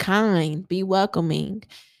people. Be kind. Be welcoming.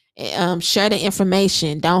 Share the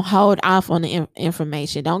information. Don't hold off on the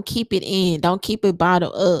information. Don't keep it in. Don't keep it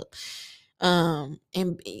bottled up.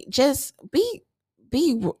 And just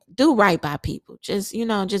do right by people. Just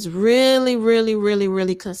just really, really, really,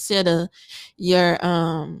 really consider your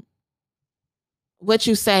what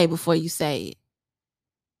you say before you say it.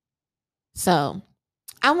 So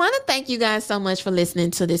I want to thank you guys so much for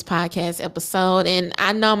listening to this podcast episode. And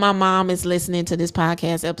I know my mom is listening to this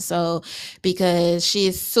podcast episode because she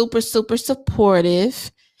is super, super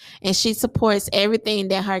supportive, and she supports everything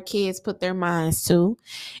that her kids put their minds to.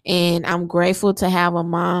 And I'm grateful to have a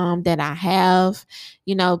mom that I have.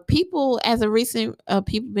 People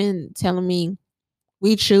people been telling me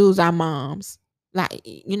we choose our moms, like,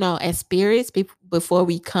 as spirits before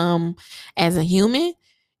we come as a human.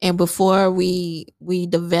 And before we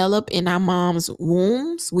develop in our mom's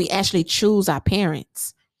wombs, we actually choose our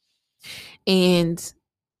parents. And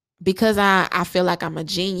because I feel like I'm a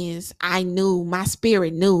genius, my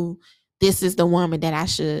spirit knew this is the woman that I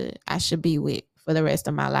should be with for the rest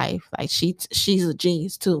of my life. Like she's a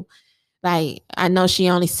genius too. Like, I know she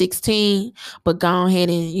only 16, but go ahead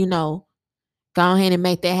and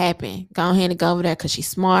make that happen. Go ahead and go over there, because she's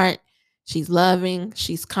smart, she's loving,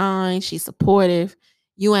 she's kind, she's supportive.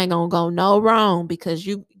 You ain't gonna go no wrong, because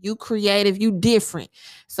you creative, you different.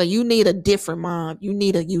 So you need a different mom. You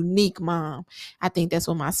need a unique mom. I think that's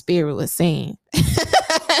what my spirit was saying.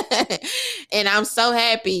 And I'm so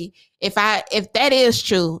happy if that is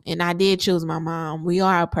true, and I did choose my mom. We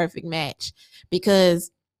are a perfect match,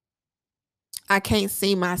 because I can't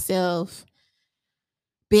see myself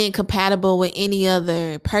being compatible with any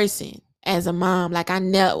other person as a mom. Like,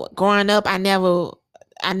 growing up, I never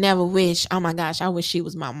wish, oh my gosh, I wish she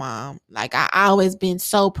was my mom. Like, I always been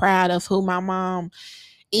so proud of who my mom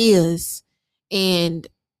is. And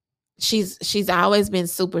she's always been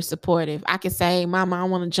super supportive. I can say, Mama, I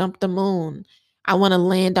want to jump the moon. I want to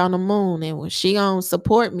land on the moon. And she gonna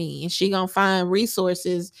support me, and she gonna find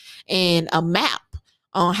resources and a map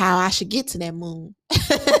on how I should get to that moon.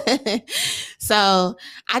 So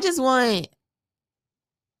I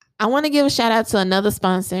want to give a shout out to another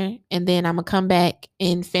sponsor, and then I'm going to come back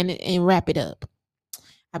and finish and wrap it up.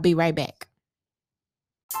 I'll be right back.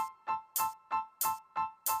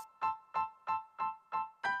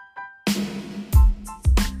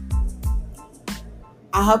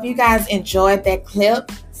 I hope you guys enjoyed that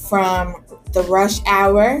clip from the Rush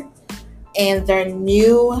Hour and their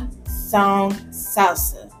new song,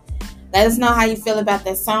 Salsa. Let us know how you feel about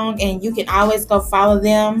that song, and you can always go follow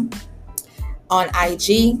them on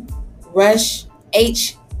IG, Rush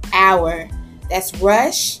H Hour. That's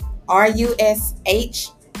Rush, RUSH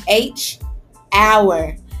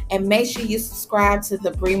Hour. And make sure you subscribe to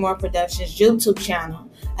the Bree Moore Productions YouTube channel.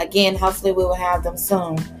 Again, hopefully we will have them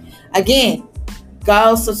soon. Again,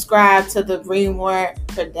 go subscribe to the Bree Moore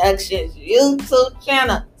Productions YouTube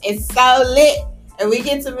channel. It's so lit, and we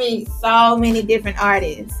get to meet so many different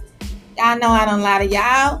artists. Y'all know I don't lie to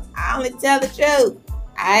y'all. I only tell the truth. All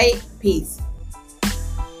right, peace.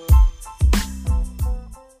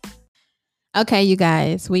 Okay, you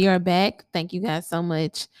guys, we are back. Thank you guys so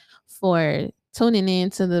much for tuning in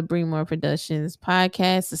to the Bring More Productions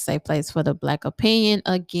podcast, a safe place for the Black opinion.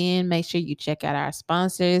 Again, make sure you check out our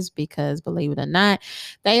sponsors because, believe it or not,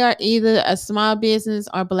 they are either a small business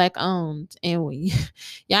or Black owned. And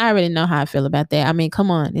y'all already know how I feel about that. I mean, come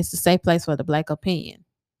on. It's a safe place for the Black opinion.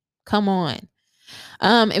 Come on.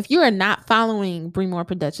 If you are not following Bring More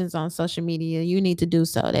Productions on social media, you need to do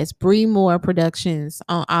so. That's Bring More Productions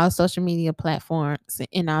on all social media platforms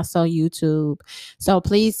and also YouTube. So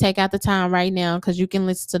please take out the time right now because you can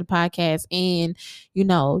listen to the podcast and,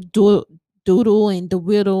 doodle and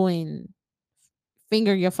whittle and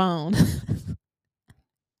finger your phone.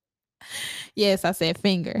 Yes, I said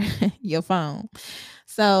finger your phone.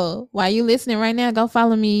 So while you're listening right now, go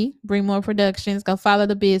follow me, Bring More Productions. Go follow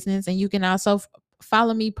the business, and you can also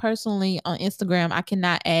follow me personally on Instagram. I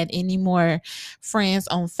cannot add any more friends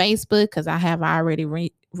on Facebook because I have already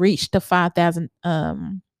reached the 5,000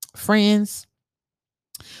 friends,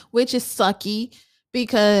 which is sucky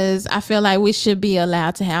because I feel like we should be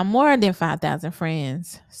allowed to have more than 5,000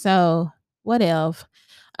 friends. So what else?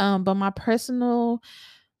 But my personal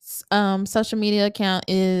social media account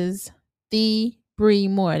is The Bree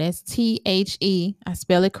More. That's THE. I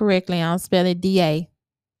spell it correctly. I don't spell it DA.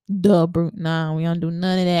 No, we don't do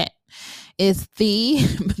none of that. It's the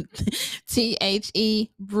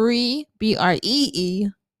THE Bree BREE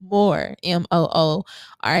More MOORE.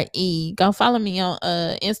 Go follow me on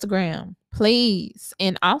Instagram, please.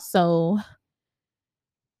 And also,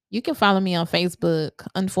 you can follow me on Facebook.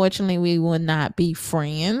 Unfortunately, we will not be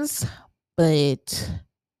friends, but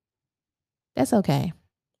that's okay.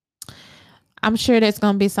 I'm sure there's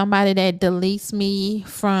going to be somebody that deletes me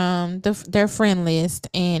from their friend list.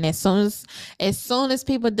 And as soon as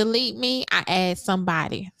people delete me, I add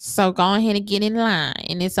somebody. So go ahead and get in line.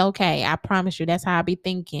 And it's okay. I promise you, that's how I be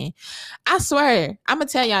thinking. I swear. I'm going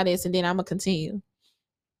to tell y'all this and then I'm going to continue.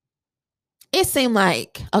 It seemed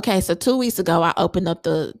like, okay, so 2 weeks ago, I opened up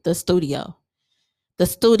the studios.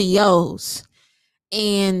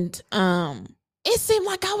 And, it seemed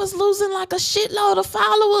like I was losing like a shitload of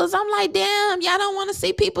followers. I'm like, damn, y'all don't want to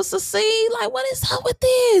see people succeed? Like, what is up with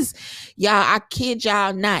this? Y'all, I kid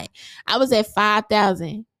y'all not. I was at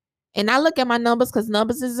 5,000. And I look at my numbers because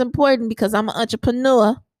numbers is important because I'm an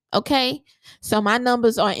entrepreneur. Okay. So my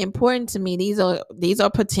numbers are important to me. These are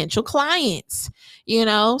potential clients,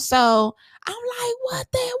 so I'm like, what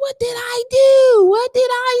did I do? What did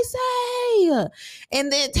I say?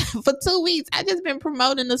 And then for 2 weeks, I just been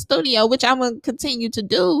promoting the studio, which I'm going to continue to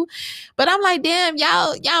do. But I'm like, damn,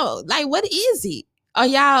 y'all, like, what is it? Or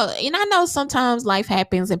y'all, and I know sometimes life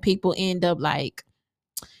happens and people end up like,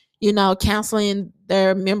 canceling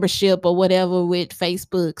their membership or whatever with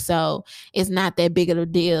Facebook. So it's not that big of a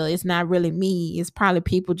deal. It's not really me. It's probably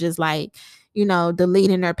people just like,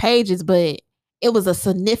 deleting their pages. But it was a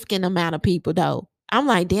significant amount of people though. I'm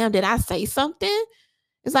like, damn, did I say something?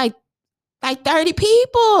 It's like 30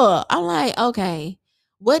 people. I'm like, okay,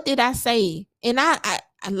 what did I say? And I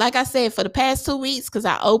like I said, for the past 2 weeks, because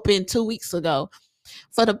I opened 2 weeks ago,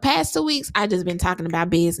 for the past 2 weeks, I just been talking about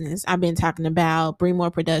business. I've been talking about Bring More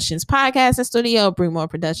Productions Podcasting Studio, Bring More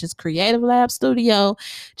Productions Creative Lab Studio,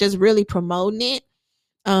 just really promoting it.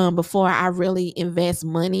 Before I really invest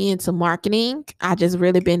money into marketing, I just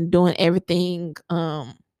really been doing everything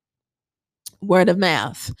word of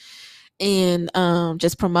mouth and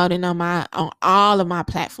just promoting on all of my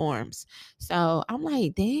platforms. So I'm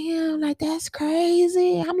like, damn, like that's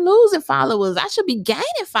crazy. I'm losing followers. I should be gaining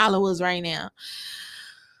followers right now.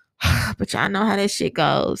 But y'all know how that shit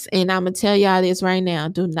goes. And I'm going to tell y'all this right now.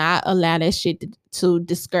 Do not allow that shit to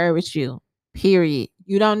discourage you. Period.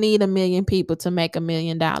 You don't need 1 million people to make $1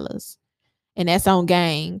 million. And that's on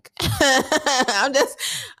gang. I'm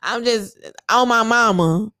just on my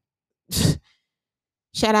mama.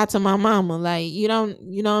 Shout out to my mama. Like, you don't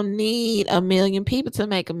need 1 million people to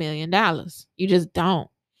make $1 million. You just don't.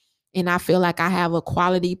 And I feel like I have a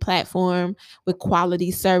quality platform with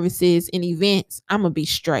quality services and events. I'm going to be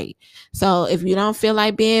straight. So if you don't feel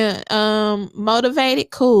like being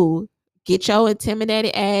motivated, cool. Get your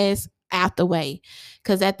intimidated ass out the way.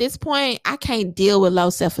 Because at this point, I can't deal with low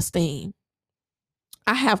self-esteem.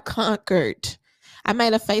 I have conquered. I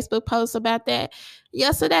made a Facebook post about that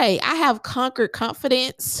yesterday. I have conquered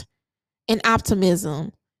confidence and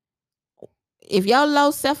optimism. If your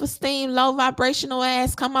low self-esteem, low vibrational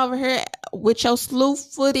ass come over here with your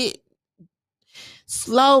slew-footed,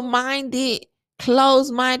 slow-minded,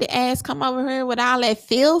 closed-minded ass come over here with all that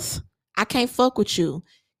filth, I can't fuck with you.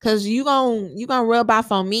 Cause you gonna rub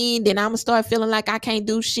off on me, then I'm gonna start feeling like I can't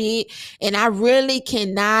do shit. And I really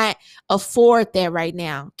cannot afford that right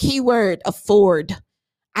now. Keyword afford.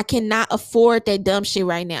 I cannot afford that dumb shit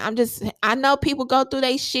right now. I know people go through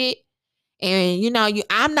their shit, and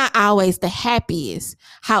I'm not always the happiest.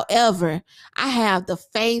 However, I have the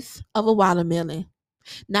faith of a watermelon.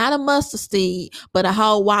 Not a mustard seed, but a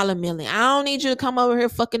whole watermelon. I don't need you to come over here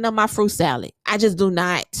fucking up my fruit salad. I just do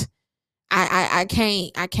not. I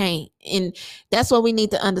can't. And that's what we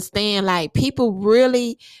need to understand. Like,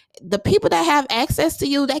 the people that have access to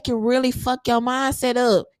you, that can really fuck your mindset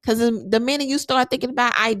up. Because the minute you start thinking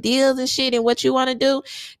about ideas and shit and what you want to do,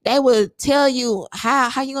 they will tell you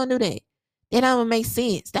how you gonna do that. That don't make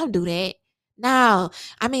sense. Don't do that. No,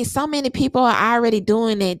 I mean, so many people are already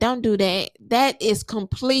doing that. Don't do that. That is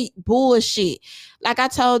complete bullshit. Like I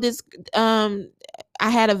told this, I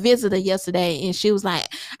had a visitor yesterday, and she was like,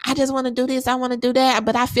 I just want to do this, I want to do that,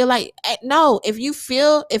 but I feel like, no, if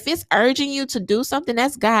it's urging you to do something,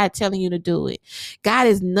 that's God telling you to do it. God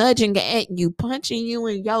is nudging at you, punching you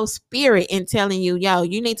in your spirit and telling you, yo,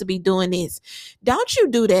 you need to be doing this. Don't you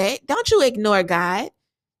do that. Don't you ignore God.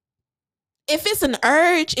 If it's an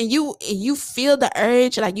urge and you feel the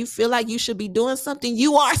urge, like you feel like you should be doing something,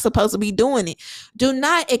 you are supposed to be doing it. Do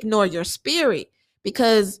not ignore your spirit,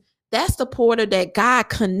 because that's the portal that God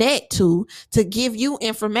connect to give you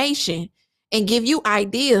information and give you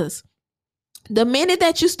ideas. The minute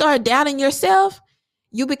that you start doubting yourself,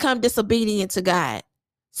 you become disobedient to God.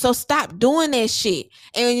 So stop doing that shit.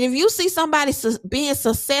 And if you see somebody being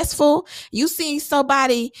successful, you see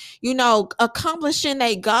somebody, accomplishing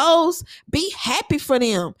their goals, be happy for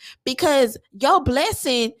them, because your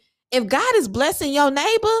blessing, if God is blessing your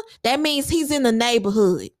neighbor, that means he's in the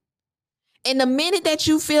neighborhood. And the minute that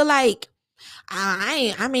you feel like,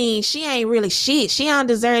 she ain't really shit, she don't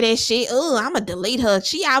deserve that shit, I'm gonna delete her,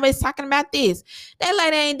 she always talking about this, that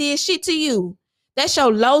lady ain't did shit to you. That's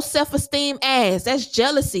your low self-esteem ass. That's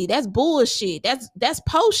jealousy. That's bullshit. That's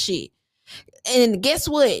post shit. And guess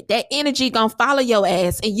what? That energy gonna follow your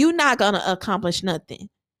ass, and you not gonna accomplish nothing.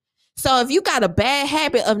 So if you got a bad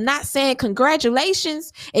habit of not saying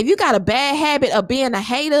congratulations, if you got a bad habit of being a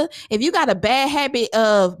hater, if you got a bad habit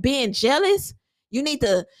of being jealous, you need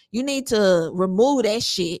to remove that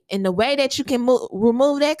shit. And the way that you can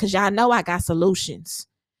remove that, because y'all know I got solutions.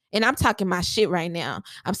 And I'm talking my shit right now.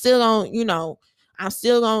 I'm still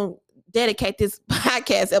gonna dedicate this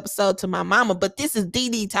podcast episode to my mama, but this is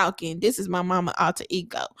Dee talking. This is my mama alter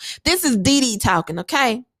ego. This is Dee talking,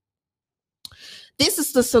 okay? This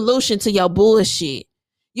is the solution to your bullshit.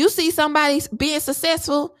 You see somebody being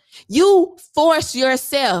successful, you force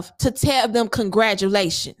yourself to tell them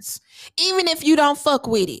congratulations, even if you don't fuck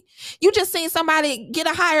with it. You just seen somebody get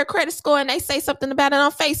a higher credit score and they say something about it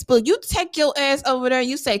on Facebook. You take your ass over there,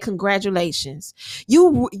 you say congratulations.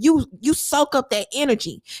 You soak up that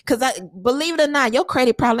energy, because believe it or not, your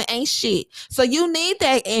credit probably ain't shit. So you need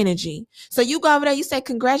that energy. So you go over there, you say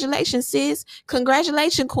congratulations, sis.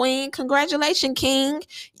 Congratulations, queen. Congratulations, king.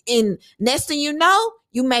 And next thing you know,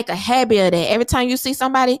 you make a habit of that. Every time you see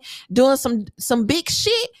somebody doing some big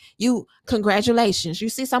shit, you congratulations. You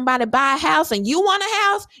see somebody buy a house and you want a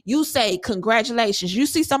house, you say congratulations. You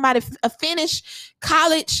see somebody finish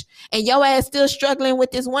college and your ass still struggling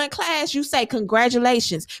with this one class, you say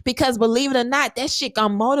congratulations. Because believe it or not, that shit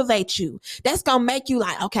gonna motivate you. That's gonna make you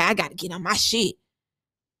like, okay, I gotta get on my shit.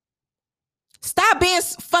 Stop being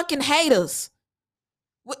fucking haters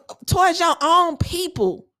towards your own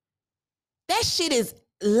people. That shit is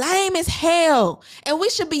lame as hell. And we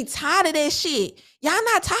should be tired of that shit. Y'all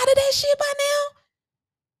not tired of that shit by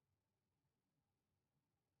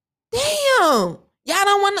now? Damn. Y'all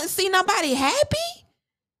don't want to see nobody happy?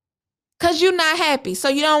 Because you're not happy. So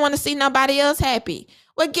you don't want to see nobody else happy.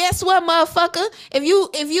 Well, guess what, motherfucker?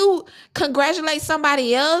 If you congratulate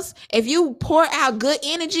somebody else, if you pour out good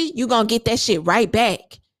energy, you going to get that shit right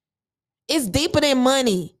back. It's deeper than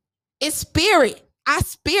money. It's spirit. Our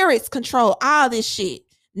spirits control all this shit.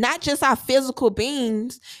 Not just our physical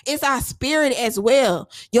beings. It's our spirit as well.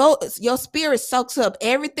 Your spirit soaks up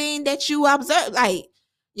everything that you observe. Like,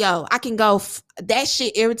 yo, I can go. That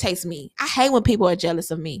shit irritates me. I hate when people are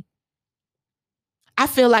jealous of me. I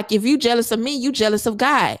feel like if you jealous of me, you jealous of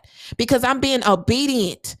God. Because I'm being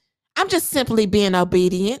obedient. I'm just simply being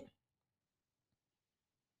obedient.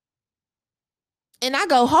 And I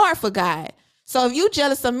go hard for God. So if you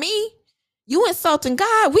jealous of me, you insulting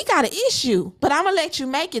God, we got an issue. But I'm going to let you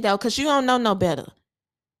make it, though, because you don't know no better.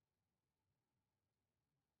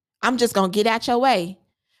 I'm just going to get out your way.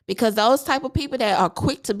 Because those type of people that are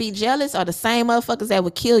quick to be jealous are the same motherfuckers that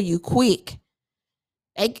would kill you quick.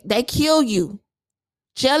 They kill you.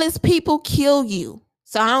 Jealous people kill you.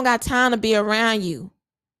 So I don't got time to be around you.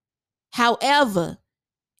 However,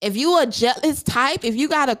 If you a jealous type, if you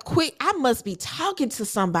got a quick, I must be talking to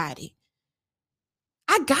somebody.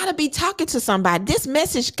 I gotta be talking to somebody. This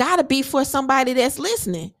message gotta be for somebody that's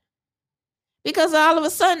listening. Because all of a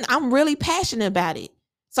sudden, I'm really passionate about it.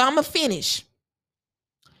 So I'm gonna finish.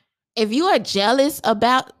 If you are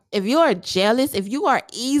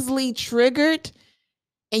easily triggered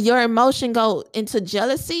and your emotion go into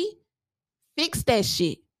jealousy, fix that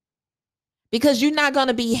shit. Because you're not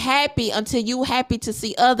gonna be happy until you happy to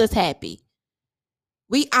see others happy.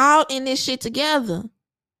 We all in this shit together.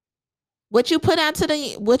 What you put out into the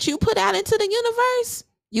universe,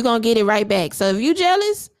 you're gonna get it right back. So if you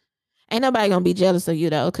jealous, ain't nobody gonna be jealous of you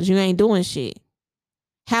though, because you ain't doing shit.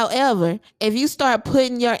 However, if you start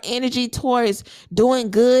putting your energy towards doing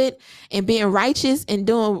good and being righteous and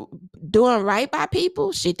doing right by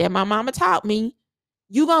people, shit that my mama taught me,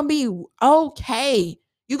 you're gonna be okay.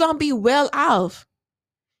 You're gonna be well off.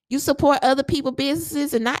 You support other people's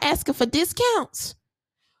businesses and not asking for discounts.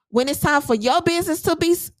 When it's time for your business to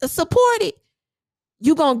be supported,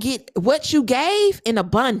 you're going to get what you gave in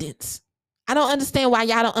abundance. I don't understand why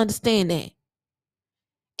y'all don't understand that.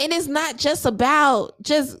 And it's not just about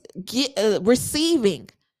receiving.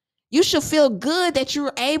 You should feel good that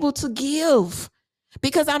you're able to give.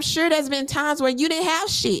 Because I'm sure there's been times where you didn't have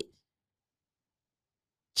shit.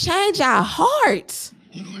 Change our hearts.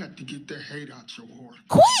 You don't have to get that hate out your heart.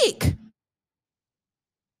 Quick,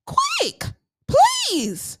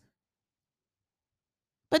 please.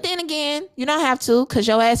 But then again, you don't have to, because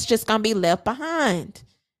your ass just going to be left behind.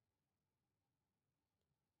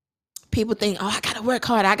 People think, oh, I got to work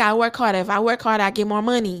hard. If I work hard, I get more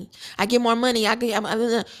money.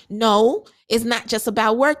 No, it's not just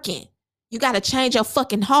about working. You got to change your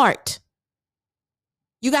fucking heart.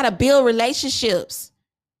 You got to build relationships.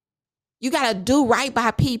 You got to do right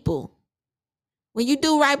by people. When you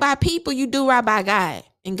do right by people, you do right by God.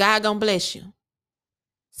 And God gonna bless you.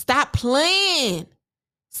 Stop playing.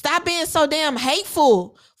 Stop being so damn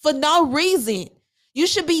hateful for no reason. You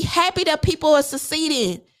should be happy that people are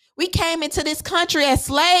succeeding. We came into this country as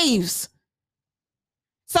slaves.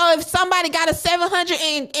 So if somebody got a 700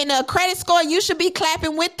 in a credit score, you should be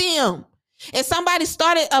clapping with them. If somebody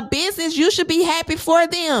started a business, you should be happy for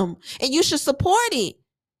them. And you should support it.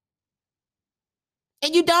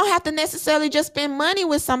 And you don't have to necessarily just spend money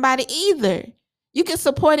with somebody either. You can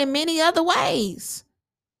support in many other ways.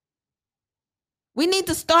 We need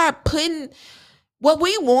to start putting what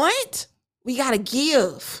we want, we got to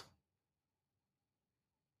give.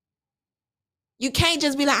 You can't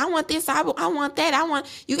just be like, I want this, I want that,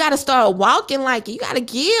 you got to start walking like it. You got to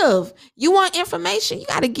give. You want information, you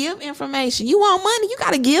got to give information. You want money, you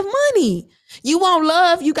got to give money. You want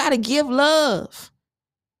love, you got to give love.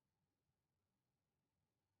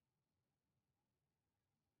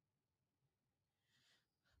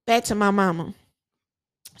 Back to my mama.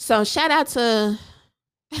 So shout out to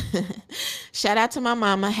my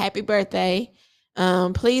mama. Happy birthday.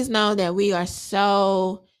 Please know that we are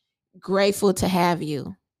so grateful to have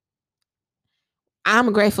you.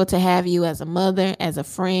 I'm grateful to have you as a mother, as a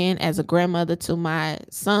friend, as a grandmother to my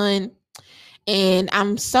son. And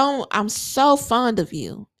I'm so fond of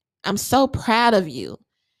you. I'm so proud of you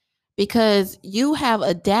because you have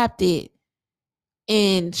adapted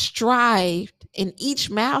and strived in each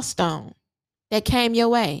milestone that came your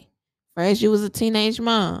way. First, you was a teenage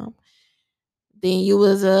mom. Then you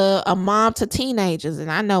was a mom to teenagers. And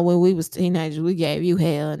I know when we was teenagers, we gave you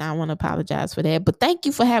hell, and I want to apologize for that. But thank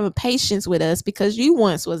you for having patience with us because you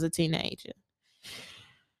once was a teenager.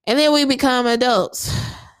 And then we become adults,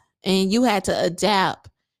 and you had to adapt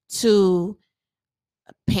to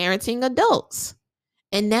parenting adults.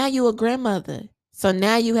 And now you're a grandmother. So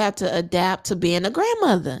now you have to adapt to being a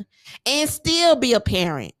grandmother and still be a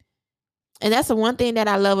parent. And that's the one thing that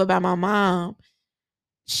I love about my mom.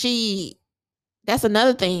 That's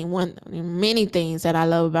another thing, many things that I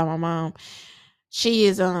love about my mom. She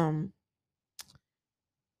is,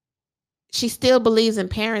 she still believes in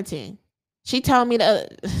parenting. She told me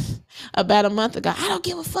about a month ago, I don't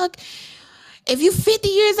give a fuck if you 50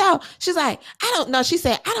 years old. She's like, I don't know. She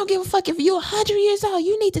said, I don't give a fuck if you're 100 years old.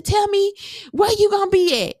 You need to tell me where you gonna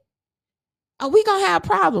be at. Are we gonna have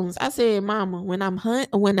problems? I said, Mama, when I'm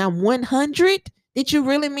 100, did you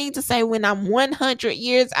really mean to say when I'm 100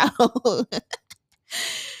 years old?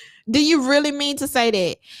 Do you really mean to say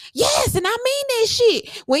that? Yes, and I mean that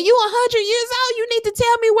shit. When you 100 years old, you need to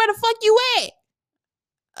tell me where the fuck you at.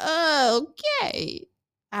 Okay.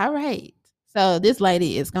 All right. So this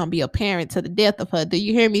lady is gonna be a parent to the death of her. Do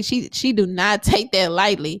you hear me? She do not take that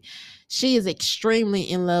lightly. She is extremely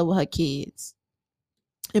in love with her kids.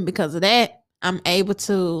 And because of that, I'm able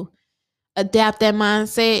to adapt that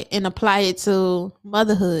mindset and apply it to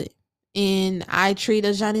motherhood. And I treat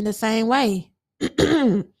Ajani the same way.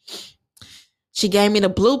 She gave me the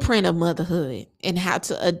blueprint of motherhood and how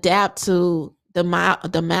to adapt to the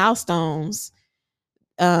milestones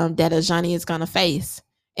that Ajani is going to face.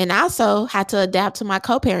 And also how to adapt to my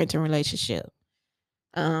co-parenting relationship.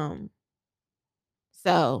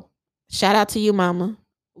 So shout out to you, Mama.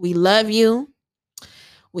 We love you.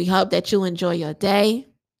 We hope that you enjoy your day.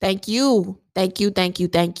 Thank you. Thank you. Thank you.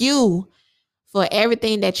 Thank you for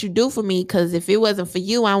everything that you do for me. Because if it wasn't for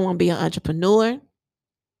you, I won't be an entrepreneur.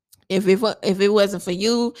 If it wasn't for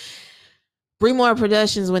you, Bremore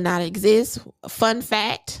Productions would not exist. Fun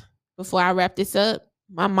fact, before I wrap this up,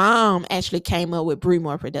 my mom actually came up with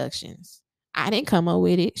Bremore Productions. I didn't come up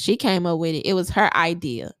with it. She came up with it. It was her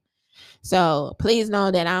idea. So please know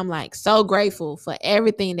that I'm like so grateful for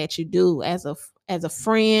everything that you do as a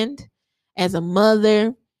friend, as a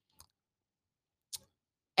mother,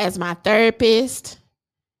 as my therapist,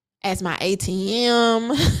 as my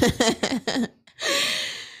ATM.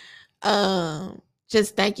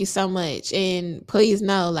 Just thank you so much. And please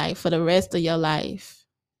know, like, for the rest of your life,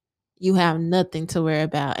 you have nothing to worry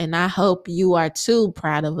about. And I hope you are too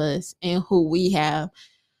proud of us and who we have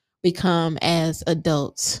become as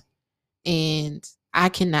adults. And I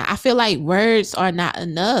feel like words are not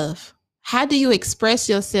enough. How do you express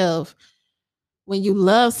yourself when you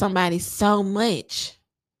love somebody so much?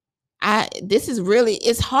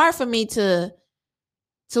 It's hard for me to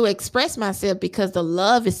express myself because the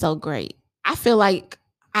love is so great. I feel like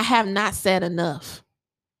I have not said enough.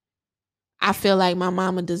 I feel like my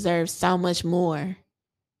mama deserves so much more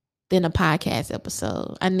than a podcast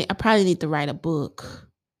episode. I probably need to write a book.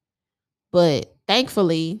 But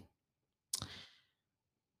thankfully,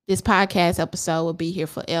 this podcast episode will be here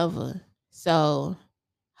forever. So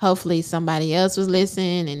hopefully somebody else was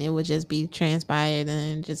listening and it would just be transpired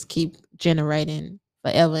and just keep generating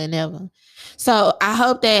forever and ever. So I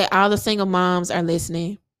hope that all the single moms are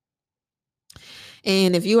listening.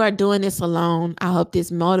 And if you are doing this alone, I hope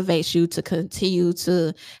this motivates you to continue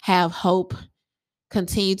to have hope,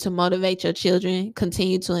 continue to motivate your children,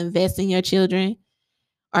 continue to invest in your children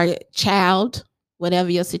or child,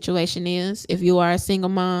 whatever your situation is. If you are a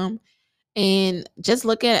single mom, and just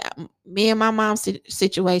look at me and my mom's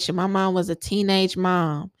situation. My mom was a teenage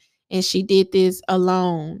mom and she did this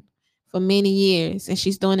alone for many years and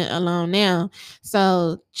she's doing it alone now.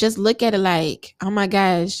 So just look at it like, oh my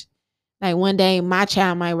gosh, like one day my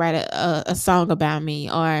child might write a song about me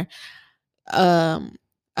or a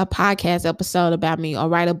podcast episode about me or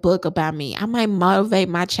write a book about me. I might motivate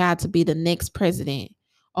my child to be the next president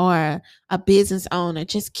or a business owner.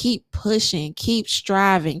 Just keep pushing, keep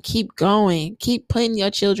striving, keep going, keep putting your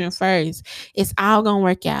children first. It's all going to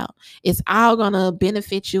work out. It's all going to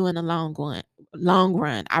benefit you in the long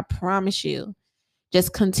run. I promise you.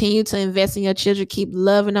 Just continue to invest in your children. Keep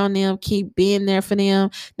loving on them. Keep being there for them,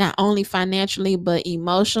 not only financially, but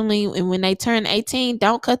emotionally. And when they turn 18,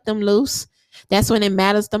 don't cut them loose. That's when it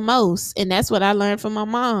matters the most. And that's what I learned from my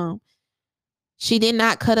mom. She did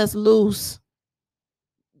not cut us loose.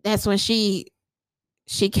 That's when she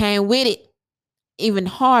came with it even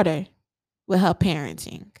harder with her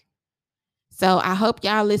parenting. So I hope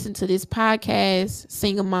y'all listen to this podcast,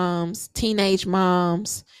 single moms, teenage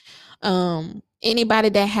moms, anybody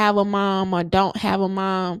that have a mom or don't have a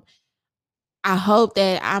mom. I hope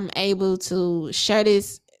that I'm able to share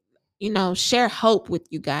this, share hope with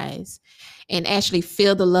you guys and actually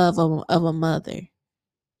feel the love of a mother.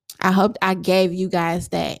 I hope I gave you guys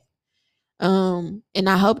that. And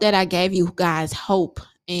I hope that I gave you guys hope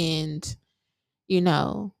and,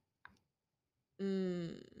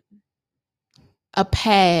 a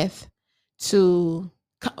path to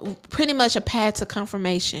pretty much a path to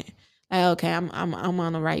confirmation. Like, okay, I'm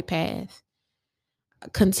on the right path.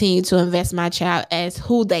 Continue to invest my child as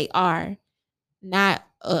who they are, not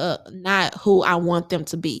who I want them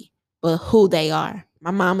to be, but who they are. My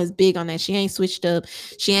mom is big on that. She ain't switched up.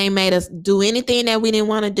 She ain't made us do anything that we didn't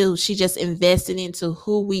want to do. She just invested into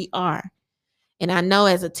who we are. And I know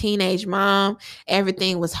as a teenage mom,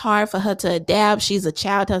 everything was hard for her to adapt. She's a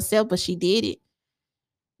child herself, but she did it.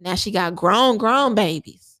 Now she got grown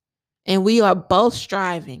babies. And we are both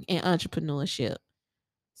striving in entrepreneurship.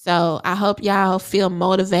 So I hope y'all feel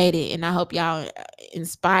motivated and I hope y'all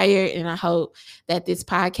inspired. And I hope that this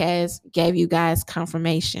podcast gave you guys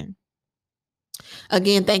confirmation.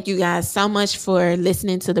 Again, thank you guys so much for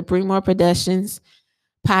listening to the Bremore Productions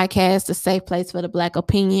podcast, a safe place for the Black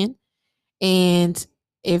opinion. And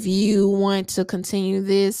if you want to continue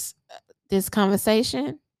this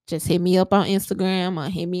conversation, just hit me up on Instagram or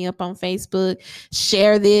hit me up on Facebook.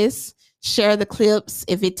 Share this Share the clips.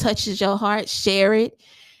 If it touches your heart, share it.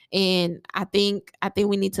 And I think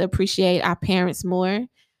we need to appreciate our parents more,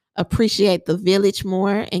 appreciate the village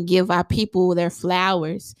more, and give our people their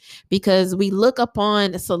flowers, because we look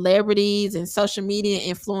upon celebrities and social media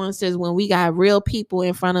influencers when we got real people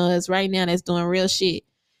in front of us right now that's doing real shit,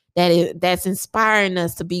 that's inspiring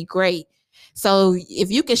us to be great. So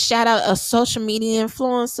if you can shout out a social media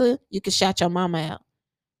influencer, you can shout your mama out.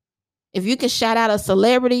 If you can shout out a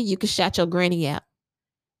celebrity, you can shout your granny out.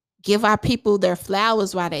 Give our people their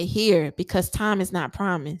flowers while they're here, because time is not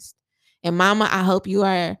promised. And mama, I hope you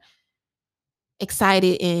are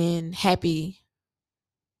excited and happy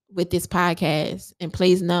with this podcast. And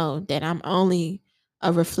please know that I'm only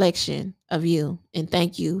a reflection of you. And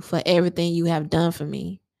thank you for everything you have done for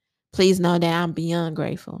me. Please know that I'm beyond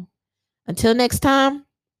grateful. Until next time,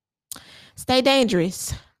 stay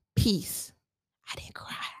dangerous. Peace. I didn't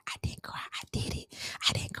cry. I did it.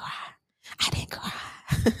 I didn't cry.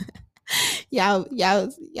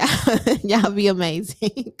 Y'all be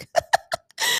amazing.